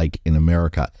e-bike in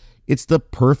America. It's the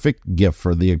perfect gift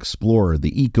for the explorer,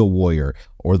 the eco-warrior,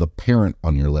 or the parent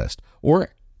on your list, or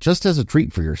just as a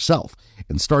treat for yourself.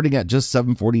 And starting at just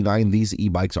 $749, these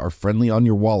e-bikes are friendly on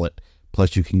your wallet.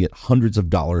 Plus, you can get hundreds of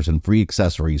dollars in free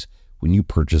accessories when you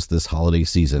purchase this holiday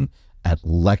season at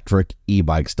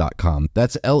electricebikes.com.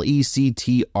 That's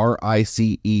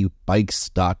LECTRICE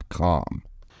bikes.com.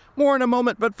 More in a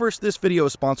moment, but first, this video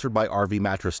is sponsored by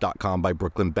RVmattress.com by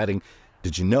Brooklyn Bedding.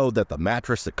 Did you know that the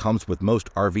mattress that comes with most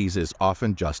RVs is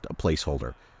often just a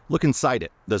placeholder? Look inside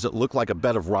it. Does it look like a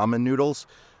bed of ramen noodles?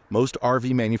 Most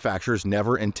RV manufacturers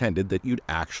never intended that you'd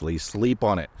actually sleep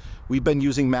on it. We've been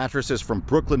using mattresses from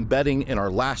Brooklyn Bedding in our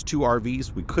last 2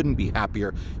 RVs. We couldn't be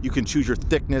happier. You can choose your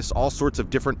thickness, all sorts of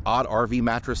different odd RV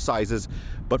mattress sizes,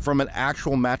 but from an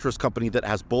actual mattress company that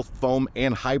has both foam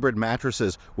and hybrid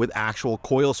mattresses with actual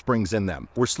coil springs in them.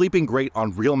 We're sleeping great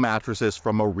on real mattresses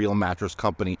from a real mattress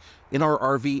company in our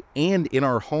RV and in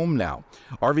our home now.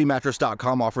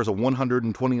 RVmattress.com offers a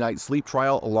 120-night sleep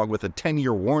trial along with a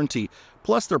 10-year warranty.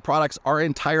 Plus, their products are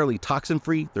entirely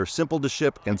toxin-free, they're simple to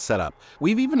ship and set up.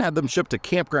 We've even had them shipped to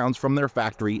campgrounds from their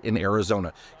factory in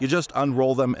Arizona. You just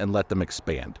unroll them and let them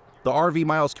expand. The RV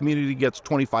Miles community gets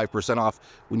 25% off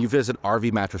when you visit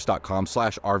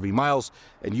rvmattress.com/RVMiles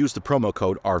and use the promo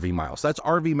code RVMiles. That's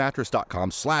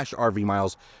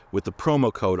rvmattress.com/RVMiles with the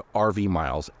promo code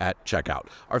RVMiles at checkout.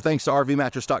 Our thanks to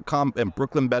rvmattress.com and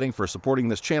Brooklyn Bedding for supporting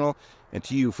this channel and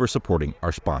to you for supporting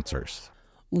our sponsors.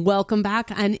 Welcome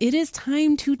back, and it is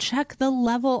time to check the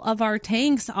level of our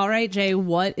tanks. All right, Jay,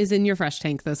 what is in your fresh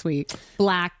tank this week?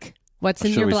 Black. What's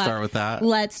in your black? Should we start with that?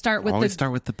 Let's start with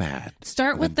start with the bad.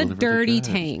 Start with the dirty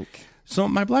tank. So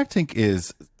my black tank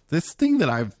is this thing that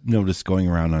I've noticed going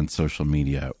around on social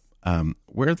media,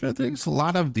 where there's a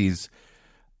lot of these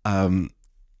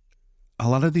a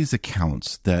lot of these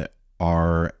accounts that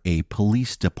are a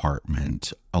police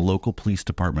department, a local police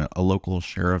department, a local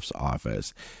sheriff's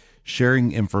office,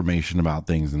 sharing information about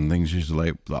things, and things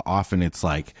usually, often it's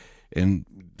like, and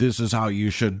this is how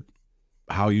you should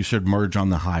merge on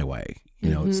the highway,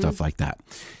 stuff like that.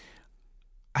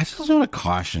 I just want to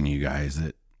caution you guys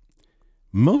that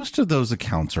most of those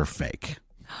accounts are fake.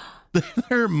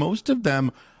 Most of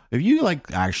them, if you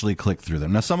actually click through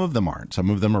them, now some of them aren't, some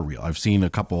of them are real. I've seen a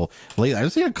couple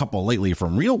lately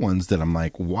from real ones that I'm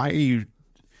like, why are you?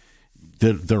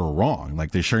 They're wrong.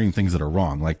 Like, they're sharing things that are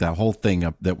wrong. Like that whole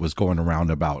thing that was going around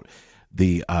about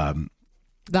the Apple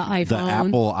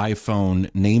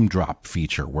iPhone name drop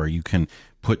feature, where you can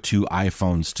put two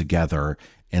iPhones together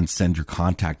and send your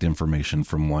contact information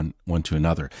from one to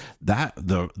another. That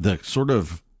the sort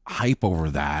of hype over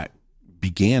that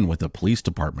began with a police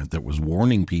department that was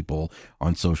warning people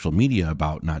on social media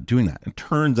about not doing that. It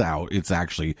turns out it's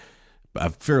actually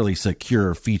a fairly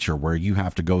secure feature where you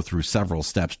have to go through several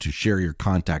steps to share your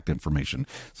contact information.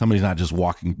 Somebody's not just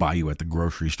walking by you at the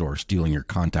grocery store stealing your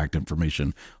contact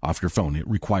information off your phone. It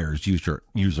requires user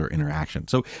interaction.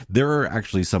 So there are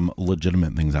actually some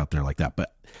legitimate things out there like that,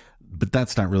 but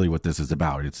that's not really what this is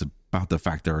about. It's about the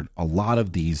fact there are a lot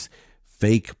of these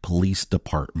fake police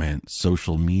department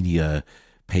social media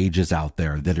pages out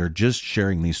there that are just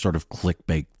sharing these sort of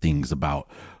clickbait things about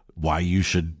why you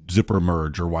should zipper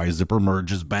merge, or why zipper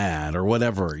merge is bad, or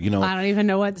whatever, I don't even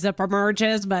know what zipper merge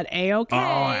is, but A-okay. Oh,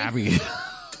 Abby.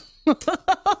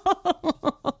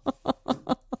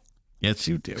 Yes,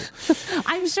 you do.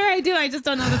 I'm sure I do. I just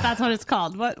don't know that that's what it's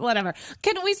called, but whatever.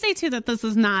 Can we say too that this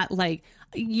is not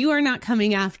you are not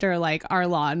coming after our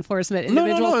law enforcement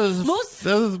individuals. No. This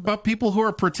is about people who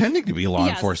are pretending to be law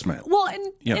enforcement. Well,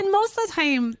 and most of the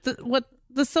time,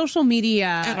 the social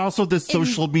media, and also the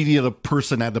social media, the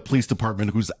person at the police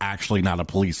department who's actually not a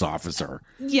police officer.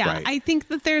 Yeah, right? I think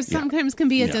that there's sometimes can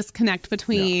be a disconnect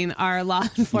between our law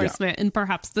enforcement and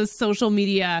perhaps the social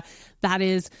media that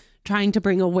is trying to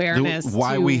bring awareness.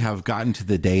 Why we have gotten to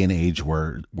the day and age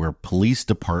where police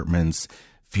departments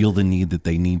feel the need that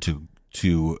they need to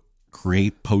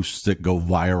create posts that go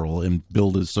viral and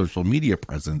build a social media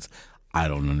presence, I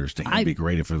don't understand. It'd be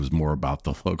great if it was more about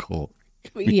the local.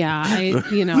 Yeah,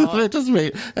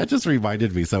 that just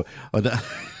reminded me. So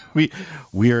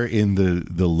we are in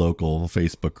the local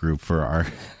Facebook group for our.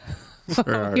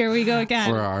 Here we go again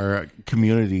for our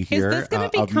community here. Is this going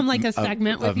to become a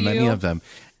segment with you? Many of them,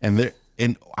 and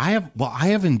I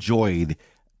have enjoyed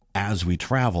as we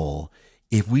travel.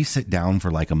 If we sit down for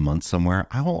a month somewhere,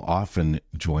 I will often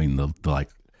join the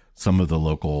some of the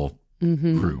local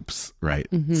groups, right?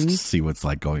 See what's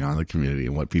going on in the community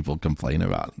and what people complain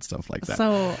about and stuff like that.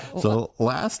 So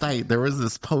last night there was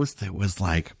this post that was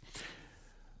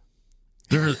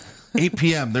there's 8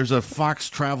 p.m. There's a fox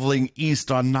traveling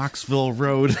east on Knoxville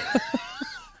Road.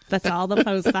 That's all the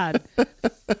post said.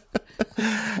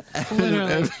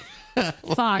 Literally.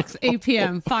 Fox, 8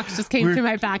 p.m. Fox just came through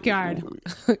my backyard,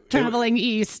 traveling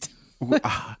east.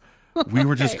 We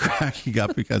were just cracking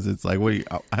up because it's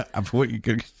what you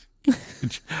could.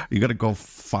 You gotta go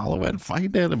follow it and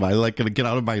find it. Am I gonna get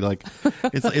out of my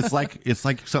it's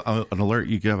like an alert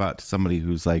you give out to somebody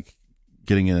who's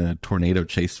getting in a tornado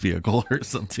chase vehicle or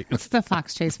something. It's the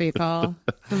fox chase vehicle.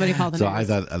 Somebody called it. So I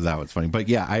thought that was funny, but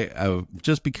yeah, I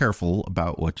just be careful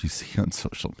about what you see on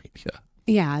social media.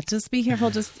 Yeah, just be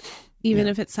careful. Just even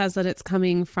if it says that it's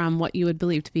coming from what you would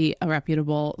believe to be a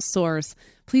reputable source,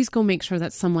 please go make sure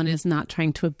that someone is not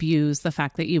trying to abuse the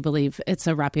fact that you believe it's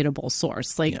a reputable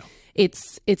source.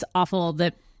 It's awful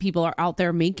that people are out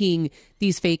there making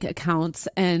these fake accounts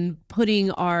and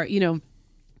putting our,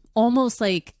 almost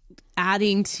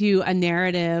adding to a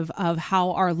narrative of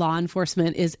how our law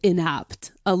enforcement is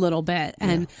inept a little bit.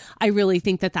 And I really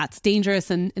think that that's dangerous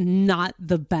and not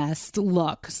the best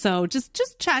look. So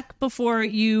just check before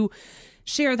you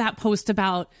share that post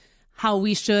about how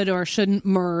we should or shouldn't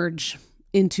merge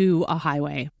into a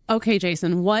highway. Okay,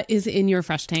 Jason, what is in your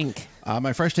fresh tank?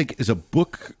 My fresh tank is a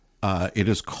book. It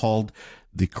is called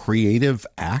The Creative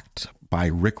Act by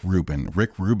Rick Rubin.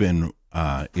 Rick Rubin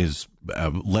is a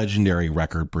legendary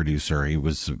record producer. He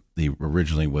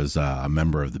originally was a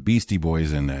member of the Beastie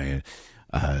Boys and a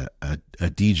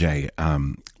DJ,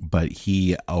 but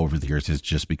he over the years has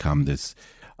just become this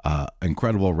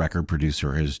incredible record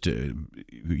producer.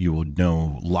 You will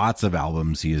know lots of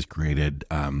albums he has created.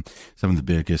 Some of the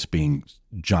biggest being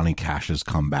Johnny Cash's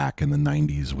comeback in the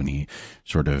 90s when he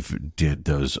sort of did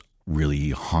those really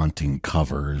haunting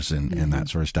covers and that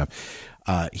sort of stuff.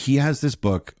 He has this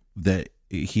book that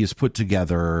he has put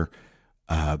together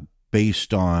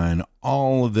based on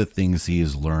all of the things he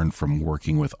has learned from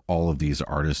working with all of these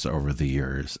artists over the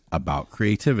years about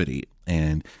creativity.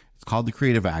 And it's called The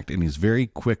Creative Act. And he's very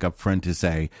quick up front to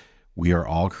say, we are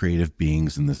all creative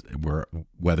beings in this,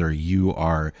 whether you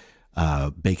are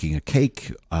baking a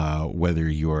cake, whether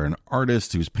you're an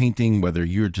artist who's painting, whether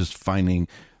you're just finding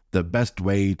the best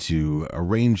way to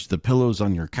arrange the pillows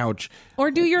on your couch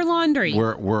or do your laundry.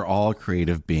 We're all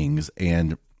creative beings,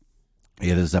 and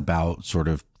it is about sort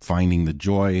of finding the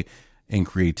joy and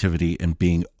creativity and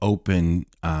being open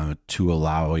to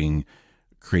allowing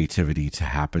creativity to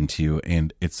happen to you.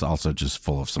 And it's also just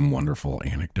full of some wonderful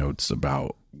anecdotes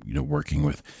about, working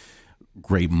with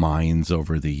great minds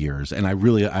over the years. And I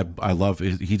love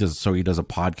he does a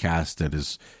podcast that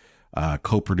is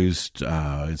co-produced.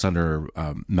 It's under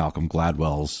Malcolm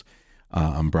Gladwell's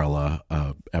umbrella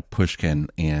at Pushkin,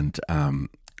 and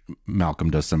Malcolm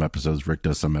does some episodes, Rick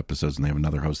does some episodes, and they have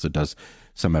another host that does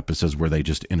some episodes where they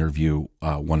just interview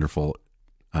wonderful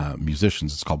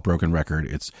musicians. It's called Broken Record.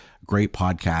 It's a great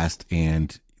podcast,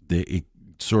 and it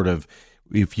sort of,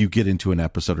 if you get into an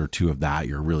episode or two of that,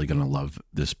 you're really going to love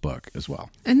this book as well.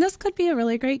 And this could be a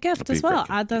really great gift as well.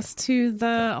 Add this to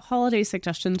the holiday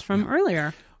suggestions from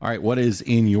earlier. All right, what is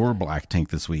in your black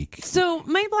tank this week? So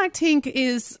my black tank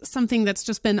is something that's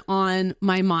just been on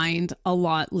my mind a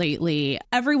lot lately.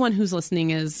 Everyone who's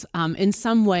listening is in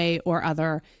some way or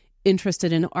other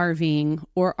interested in RVing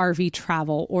or RV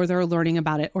travel, or they're learning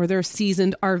about it, or they're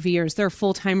seasoned RVers, they're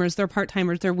full-timers, they're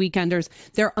part-timers, they're weekenders,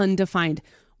 they're undefined.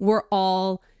 We're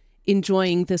all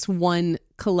enjoying this one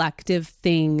collective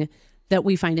thing that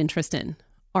we find interest in,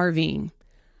 RVing.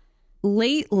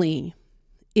 Lately,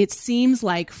 it seems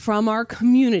like from our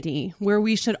community, where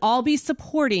we should all be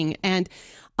supporting and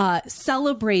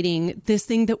celebrating this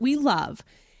thing that we love,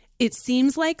 it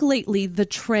seems like lately the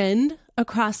trend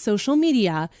across social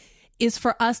media is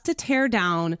for us to tear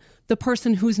down the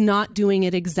person who's not doing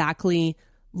it exactly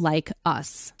like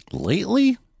us.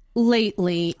 Lately,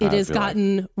 it has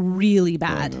gotten really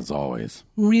bad. As always.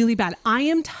 Really bad. I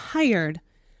am tired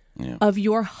of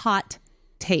your hot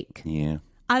take. Yeah.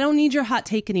 I don't need your hot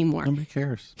take anymore. Nobody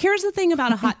cares. Here's the thing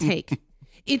about a hot take.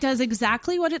 It does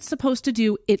exactly what it's supposed to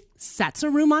do. It sets a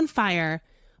room on fire,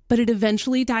 but it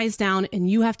eventually dies down and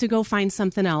you have to go find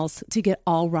something else to get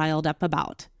all riled up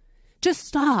about. Just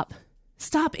stop.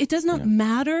 Stop. It does not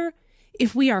matter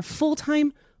if we are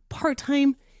full-time,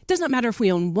 part-time. It does not matter if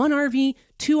we own one RV,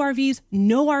 two RVs,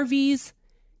 no RVs.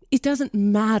 It doesn't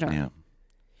matter. Yeah.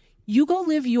 You go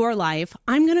live your life.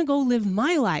 I'm going to go live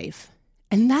my life.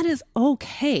 And that is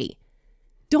okay.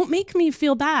 Don't make me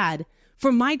feel bad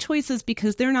for my choices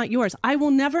because they're not yours. I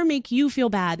will never make you feel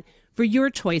bad for your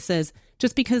choices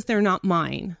just because they're not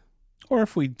mine. Or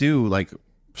if we do,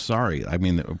 sorry. I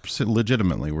mean,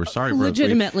 legitimately, we're sorry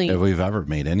legitimately if we've ever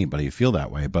made anybody feel that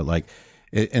way. But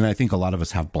and I think a lot of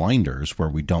us have blinders where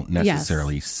we don't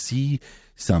necessarily see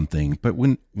something. But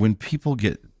when people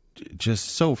get just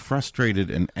so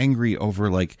frustrated and angry over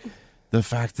the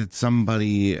fact that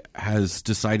somebody has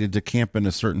decided to camp in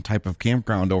a certain type of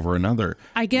campground over another.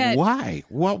 Why?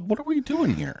 What are we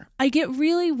doing here? I get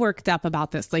really worked up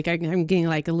about this. I'm getting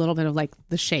a little bit of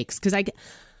the shakes because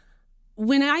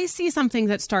when I see something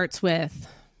that starts with,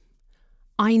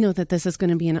 I know that this is going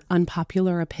to be an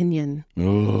unpopular opinion,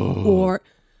 or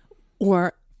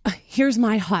here's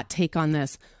my hot take on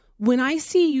this. When I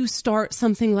see you start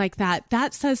something like that,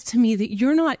 that says to me that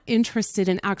you're not interested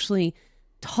in actually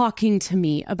talking to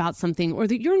me about something, or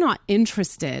that you're not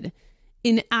interested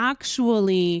in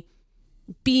actually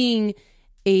being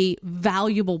a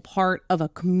valuable part of a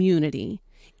community.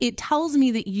 It tells me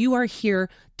that you are here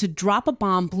to drop a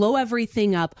bomb, blow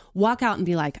everything up, walk out and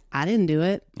be like, I didn't do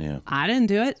it. Yeah. I didn't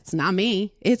do it. It's not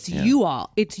me. It's you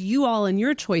all. It's you all and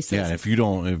your choices. Yeah. And if you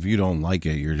don't like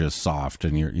it, you're just soft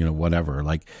and you're whatever.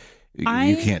 You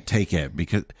can't take it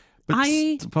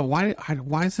but why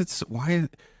is it, why?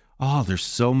 Oh, there's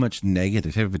so much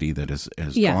negativity that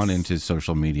has gone into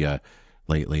social media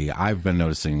lately. I've been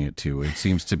noticing it too. It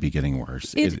seems to be getting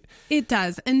worse. It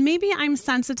does. And maybe I'm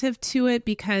sensitive to it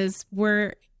because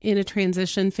we're in a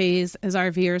transition phase as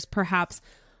RVers, perhaps.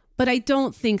 But I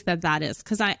don't think that is,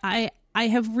 because I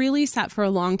have really sat for a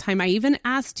long time. I even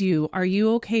asked you, are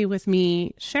you okay with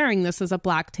me sharing this as a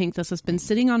black tank? This has been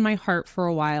sitting on my heart for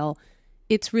a while.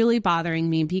 It's really bothering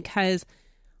me because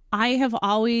I have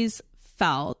always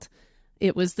felt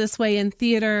it was this way in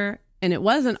theater, and it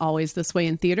wasn't always this way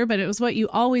in theater, but it was what you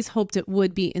always hoped it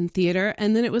would be in theater.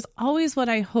 And then it was always what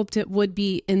I hoped it would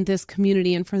be in this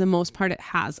community. And for the most part, it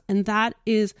has. And that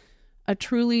is a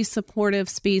truly supportive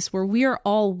space where we are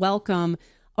all welcome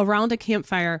around a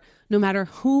campfire, no matter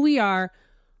who we are,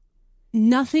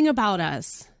 nothing about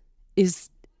us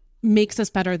makes us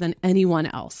better than anyone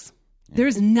else.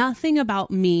 There's nothing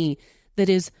about me that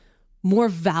is more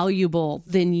valuable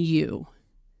than you.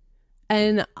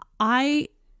 And I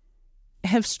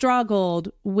have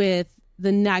struggled with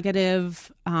the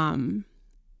negative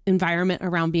environment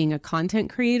around being a content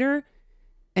creator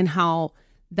and how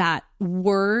that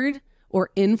word or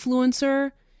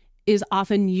influencer is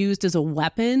often used as a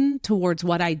weapon towards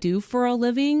what I do for a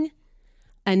living.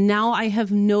 And now I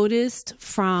have noticed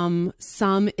from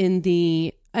some and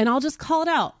I'll just call it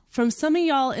out, from some of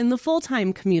y'all in the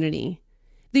full-time community,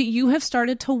 that you have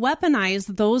started to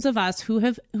weaponize those of us who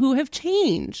have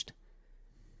changed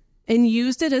and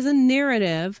used it as a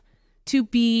narrative to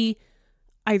be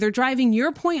either driving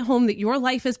your point home that your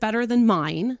life is better than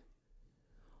mine,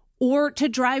 or to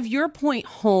drive your point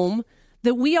home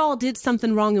that we all did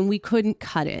something wrong and we couldn't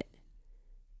cut it.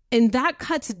 And that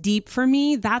cuts deep for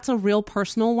me. That's a real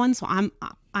personal one. So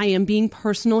I am being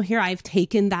personal here. I've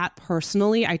taken that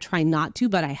personally. I try not to,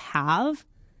 but I have.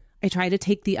 I try to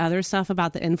take the other stuff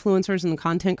about the influencers and the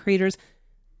content creators,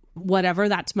 whatever,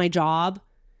 that's my job.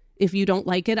 If you don't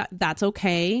like it, that's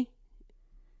okay.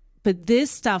 But this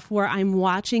stuff where I'm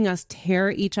watching us tear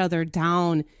each other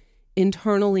down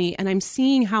internally, and I'm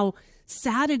seeing how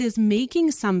sad it is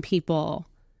making some people,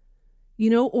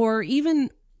 or even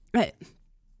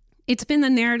it's been the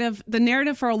narrative. The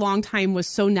narrative for a long time was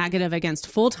so negative against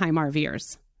full-time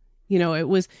RVers. It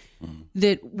was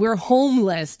that we're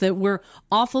homeless, that we're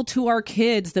awful to our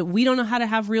kids, that we don't know how to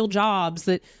have real jobs,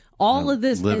 that all of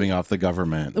this living off the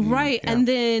government. Right. Yeah. And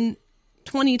then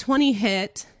 2020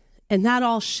 hit and that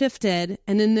all shifted.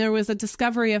 And then there was a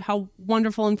discovery of how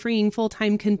wonderful and freeing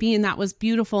full-time can be. And that was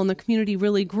beautiful. And the community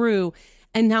really grew.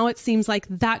 And now it seems like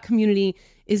that community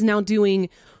is now doing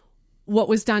what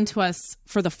was done to us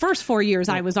for the first 4 years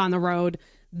I was on the road.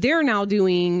 They're now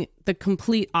doing the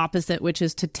complete opposite, which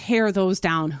is to tear those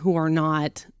down who are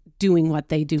not doing what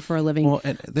they do for a living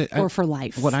or for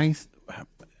life.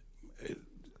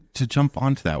 To jump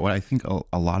onto that, what I think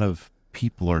a lot of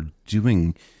people are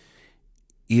doing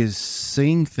is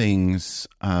saying things,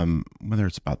 whether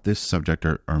it's about this subject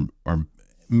or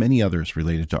many others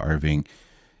related to RVing,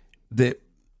 that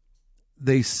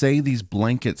they say these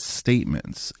blanket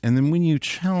statements. And then when you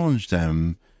challenge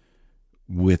them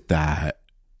with that,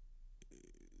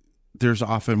 there's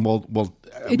often,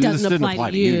 it doesn't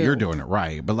apply to you. You're doing it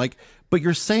right. But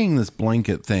you're saying this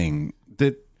blanket thing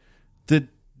that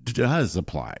does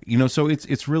apply, so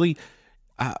it's really,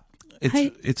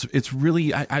 it's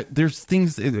really, there's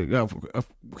things,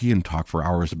 we can talk for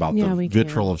hours about the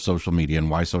vitriol of social media and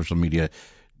why social media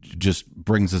just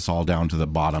brings us all down to the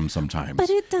bottom sometimes.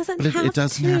 But it doesn't have to. It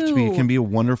doesn't have to be. It can be a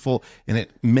wonderful, and it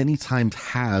many times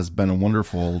has been a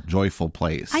wonderful, joyful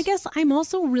place. I guess I'm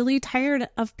also really tired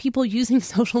of people using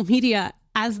social media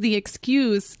as the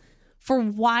excuse for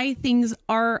why things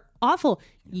are awful.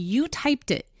 You typed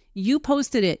it. You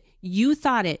posted it. You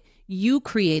thought it. You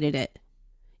created it.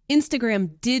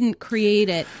 Instagram didn't create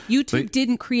it. YouTube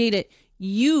didn't create it.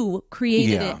 You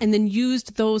created it and then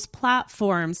used those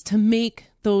platforms to make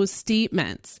those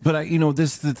statements. But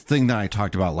this is the thing that I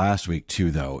talked about last week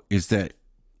too, though, is that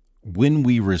when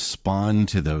we respond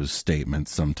to those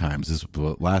statements, sometimes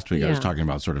last week I was talking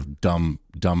about sort of dumb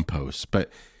posts,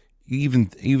 but even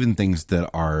things that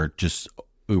are just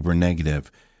uber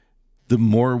negative, the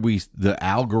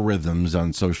algorithms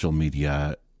on social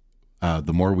media,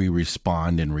 the more we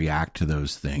respond and react to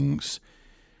those things,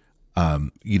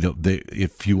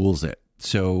 it fuels it.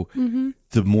 So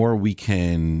the more we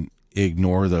can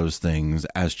ignore those things,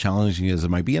 as challenging as it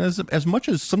might be, and as much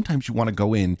as sometimes you want to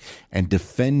go in and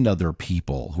defend other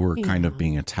people who are kind of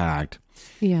being attacked,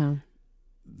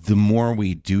 the more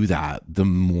we do that, the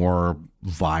more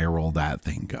viral that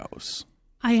thing goes.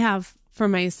 I have for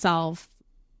myself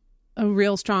a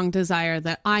real strong desire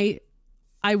that I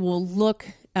will look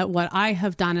at what I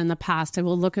have done in the past. I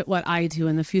will look at what I do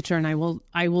in the future, and I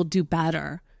will do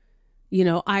better.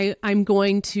 I'm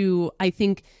going to, I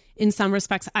think in some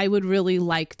respects, I would really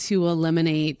like to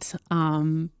eliminate,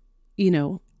 how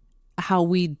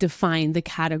we define the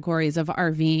categories of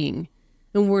RVing,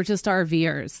 and we're just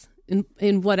RVers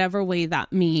in whatever way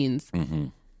that means. Mm-hmm.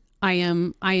 I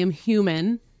am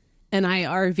human and I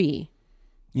RV.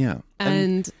 Yeah.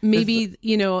 And maybe,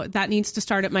 that needs to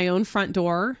start at my own front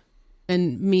door.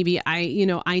 And maybe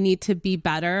I need to be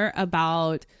better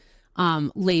about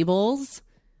labels.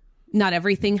 Not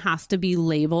everything has to be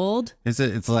labeled.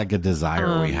 It's like a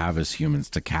desire we have as humans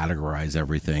to categorize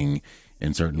everything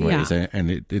in certain ways.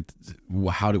 And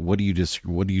what do you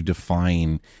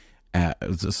define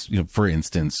as, for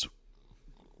instance,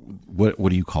 what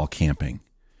do you call camping?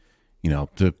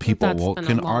 The people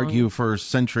can argue for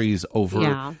centuries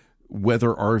over whether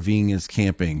RVing is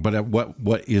camping, but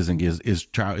what isn't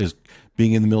is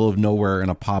being in the middle of nowhere in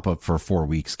a pop-up for 4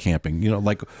 weeks camping.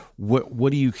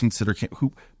 What do you consider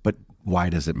but why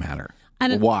does it matter?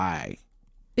 Why?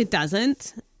 It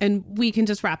doesn't. And we can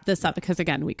just wrap this up because,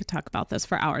 again, we could talk about this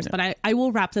for hours. Yeah. But I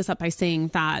will wrap this up by saying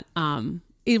that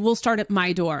it will start at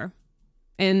my door.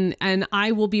 And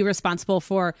I will be responsible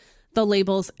for the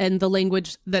labels and the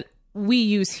language that we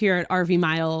use here at RV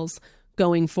Miles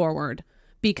going forward.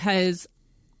 Because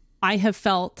I have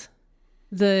felt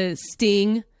the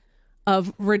sting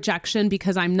of rejection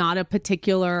because I'm not a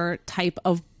particular type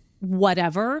of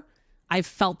whatever. I've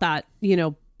felt that,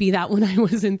 be that when I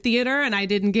was in theater and I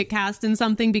didn't get cast in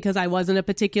something because I wasn't a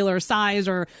particular size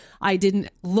or I didn't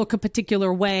look a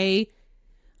particular way.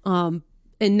 And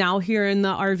now here in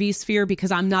the RV sphere,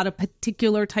 because I'm not a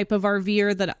particular type of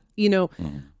RVer that,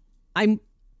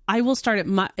 it will start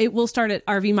at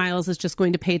RV Miles is just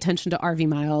going to pay attention to RV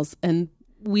Miles, and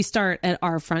we start at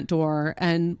our front door,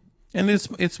 and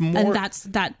it's more, and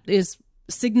that is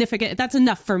significant. That's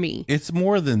enough for me. It's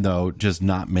more than though just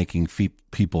not making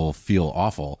people feel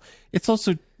awful. It's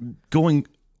also going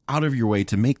out of your way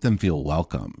to make them feel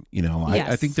welcome. Yes.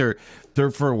 I think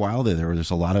there for a while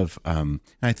there's a lot of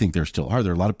I think there still are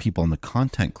a lot of people in the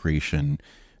content creation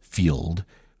field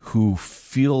who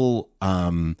feel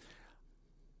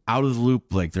out of the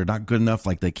loop, like they're not good enough,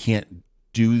 like they can't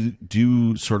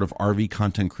do sort of RV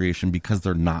content creation because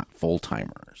they're not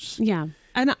full-timers. Yeah.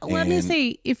 And let me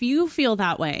say, if you feel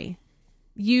that way,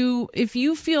 if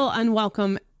you feel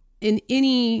unwelcome in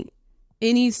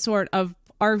any sort of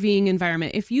RVing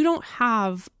environment, if you don't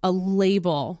have a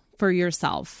label for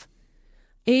yourself,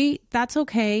 A, that's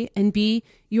okay. And B,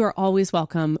 you are always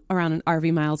welcome around an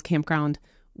RV Miles campground.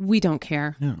 We don't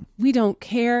care. Yeah. We don't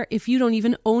care if you don't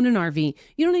even own an RV.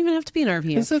 You don't even have to be an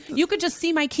RV. You could just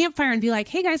see my campfire and be like,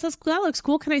 hey guys, that looks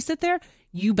cool. Can I sit there?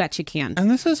 You bet you can. And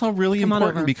this is all really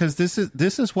important because this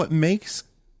is what makes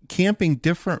camping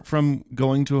different from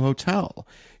going to a hotel.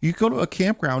 You go to a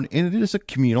campground and it is a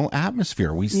communal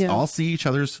atmosphere. We all see each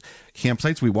other's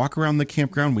campsites. We walk around the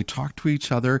campground. We talk to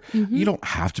each other. Mm-hmm. You don't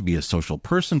have to be a social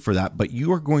person for that, but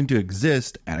you are going to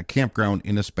exist at a campground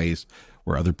in a space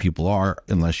where other people are,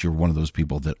 unless you're one of those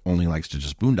people that only likes to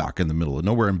just boondock in the middle of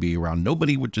nowhere and be around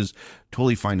nobody, which is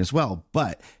totally fine as well.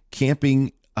 But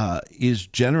camping is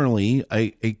generally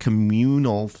a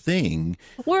communal thing.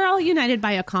 We're all united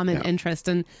by a common interest.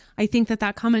 And I think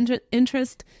that common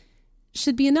interest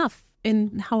should be enough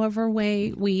in however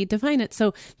way we define it.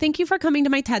 So thank you for coming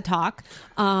to my TED Talk.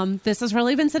 This has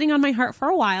really been sitting on my heart for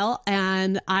a while.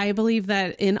 And I believe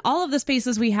that in all of the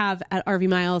spaces we have at RV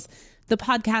Miles, the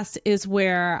podcast is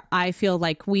where I feel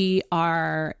like we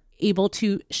are able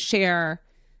to share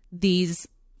these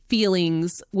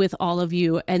feelings with all of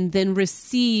you and then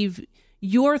receive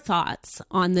your thoughts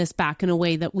on this back in a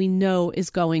way that we know is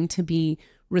going to be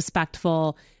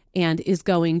respectful and is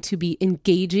going to be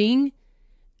engaging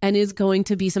and is going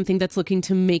to be something that's looking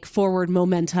to make forward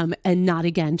momentum and not,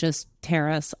 again, just tear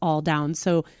us all down.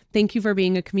 So thank you for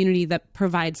being a community that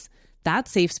provides that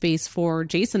safe space for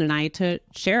Jason and I to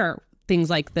share things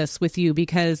like this with you,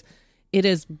 because it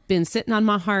has been sitting on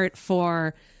my heart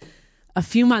for a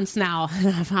few months now.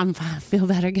 I feel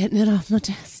better getting it off my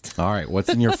chest. All right. What's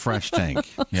in your fresh tank?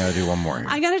 You gotta do one more.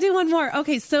 I gotta do one more.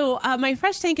 Okay. So my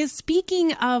fresh tank is,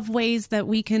 speaking of ways that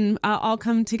we can all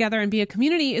come together and be a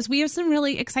community, is we have some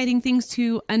really exciting things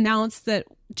to announce that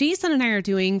Jason and I are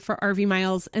doing for RV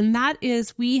Miles. And that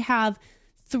is, we have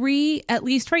at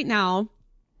least right now,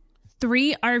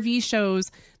 3 RV shows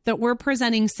that we're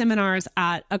presenting seminars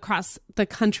at across the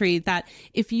country that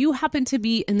if you happen to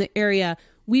be in the area,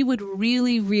 we would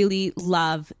really, really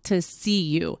love to see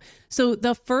you. So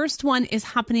the first one is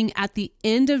happening at the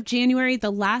end of January,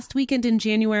 the last weekend in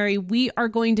January. We are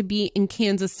going to be in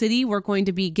Kansas City. We're going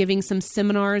to be giving some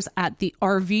seminars at the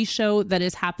RV show that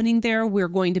is happening there. We're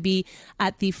going to be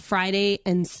at the Friday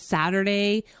and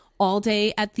Saturday all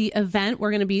day at the event.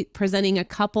 We're going to be presenting a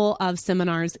couple of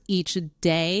seminars each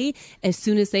day. As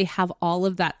soon as they have all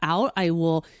of that out, I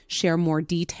will share more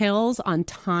details on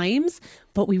times.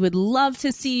 But we would love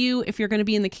to see you if you're going to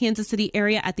be in the Kansas City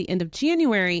area at the end of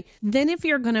January. Then if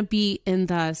you're going to be in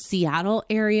the Seattle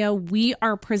area, we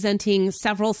are presenting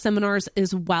several seminars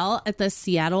as well at the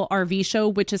Seattle RV show,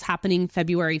 which is happening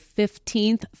February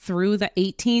 15th through the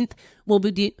 18th.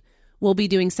 We'll be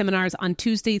doing seminars on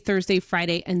Tuesday, Thursday,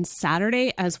 Friday, and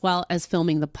Saturday, as well as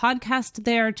filming the podcast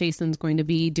there. Jason's going to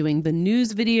be doing the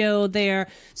news video there.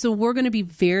 So we're going to be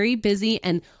very busy,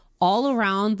 and all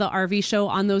around the RV show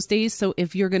on those days. So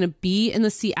if you're going to be in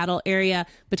the Seattle area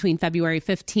between February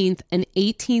 15th and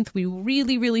 18th, we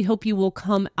really, really hope you will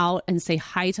come out and say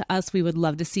hi to us. We would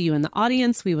love to see you in the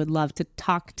audience. We would love to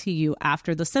talk to you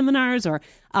after the seminars or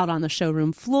out on the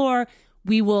showroom floor.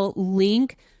 We will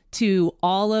link to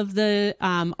all of the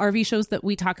RV shows that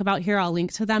we talk about here. I'll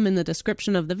link to them in the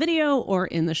description of the video or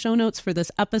in the show notes for this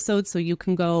episode, so you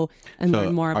can go and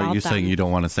learn more about them. Are you saying you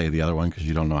don't want to say the other one because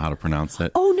you don't know how to pronounce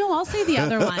it? Oh, no, I'll say the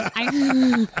other one.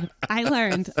 I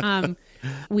learned.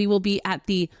 We will be at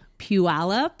the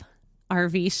Puyallup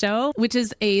RV show, which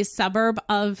is a suburb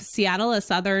of Seattle, a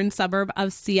southern suburb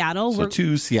of Seattle. So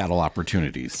two Seattle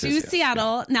opportunities. To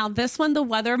Seattle. Now, this one, the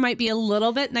weather might be a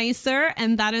little bit nicer,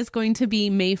 and that is going to be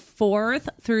May 4th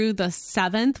through the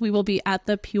 7th. We will be at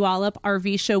the Puyallup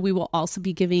RV show. We will also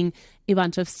be giving a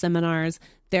bunch of seminars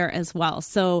there as well.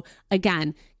 So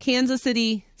again, Kansas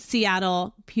City,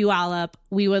 Seattle, Puyallup.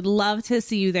 We would love to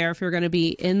see you there if you're going to be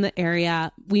in the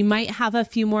area. We might have a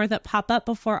few more that pop up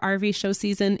before RV show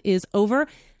season is over.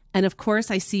 And of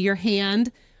course, I see your hand.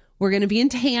 We're going to be in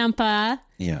Tampa.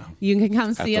 Yeah. You can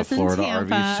come see us in Tampa. At the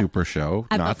Florida RV Super Show,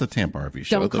 not the Tampa RV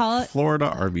Show. Don't call it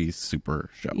Florida RV Super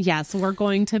Show. Yes, we're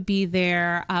going to be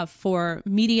there for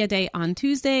Media Day on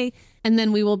Tuesday. And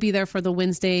then we will be there for the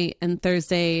Wednesday and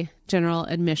Thursday general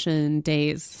admission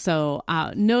days. So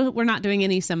no, we're not doing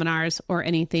any seminars or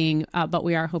anything, but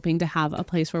we are hoping to have a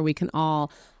place where we can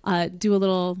all do a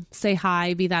little say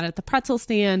hi, be that at the pretzel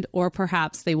stand, or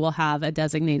perhaps they will have a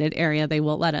designated area they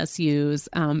will let us use.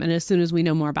 And as soon as we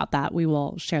know more about that, we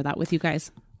will share that with you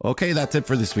guys. Okay, that's it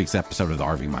for this week's episode of the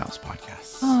RV Miles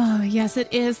podcast. Oh, yes,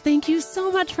 it is. Thank you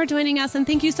so much for joining us. And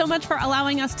thank you so much for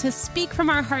allowing us to speak from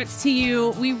our hearts to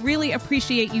you. We really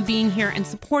appreciate you being here and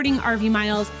supporting RV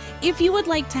Miles. If you would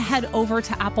like to head over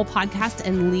to Apple Podcast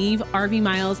and leave RV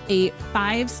Miles a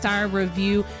 5-star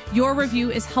review, your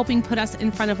review is helping put us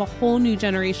in front of a whole new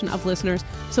generation of listeners.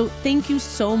 So thank you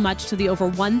so much to the over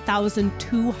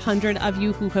 1,200 of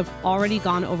you who have already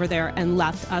gone over there and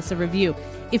left us a review.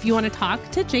 If you want to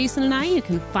talk to Jason and I, you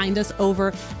can find us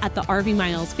over at the RV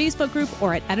Miles Facebook group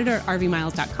or at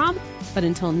editor@rvmiles.com. But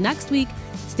until next week,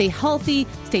 stay healthy,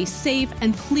 stay safe,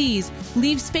 and please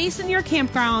leave space in your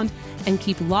campground and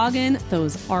keep logging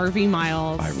those RV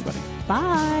miles. Bye, everybody.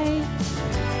 Bye.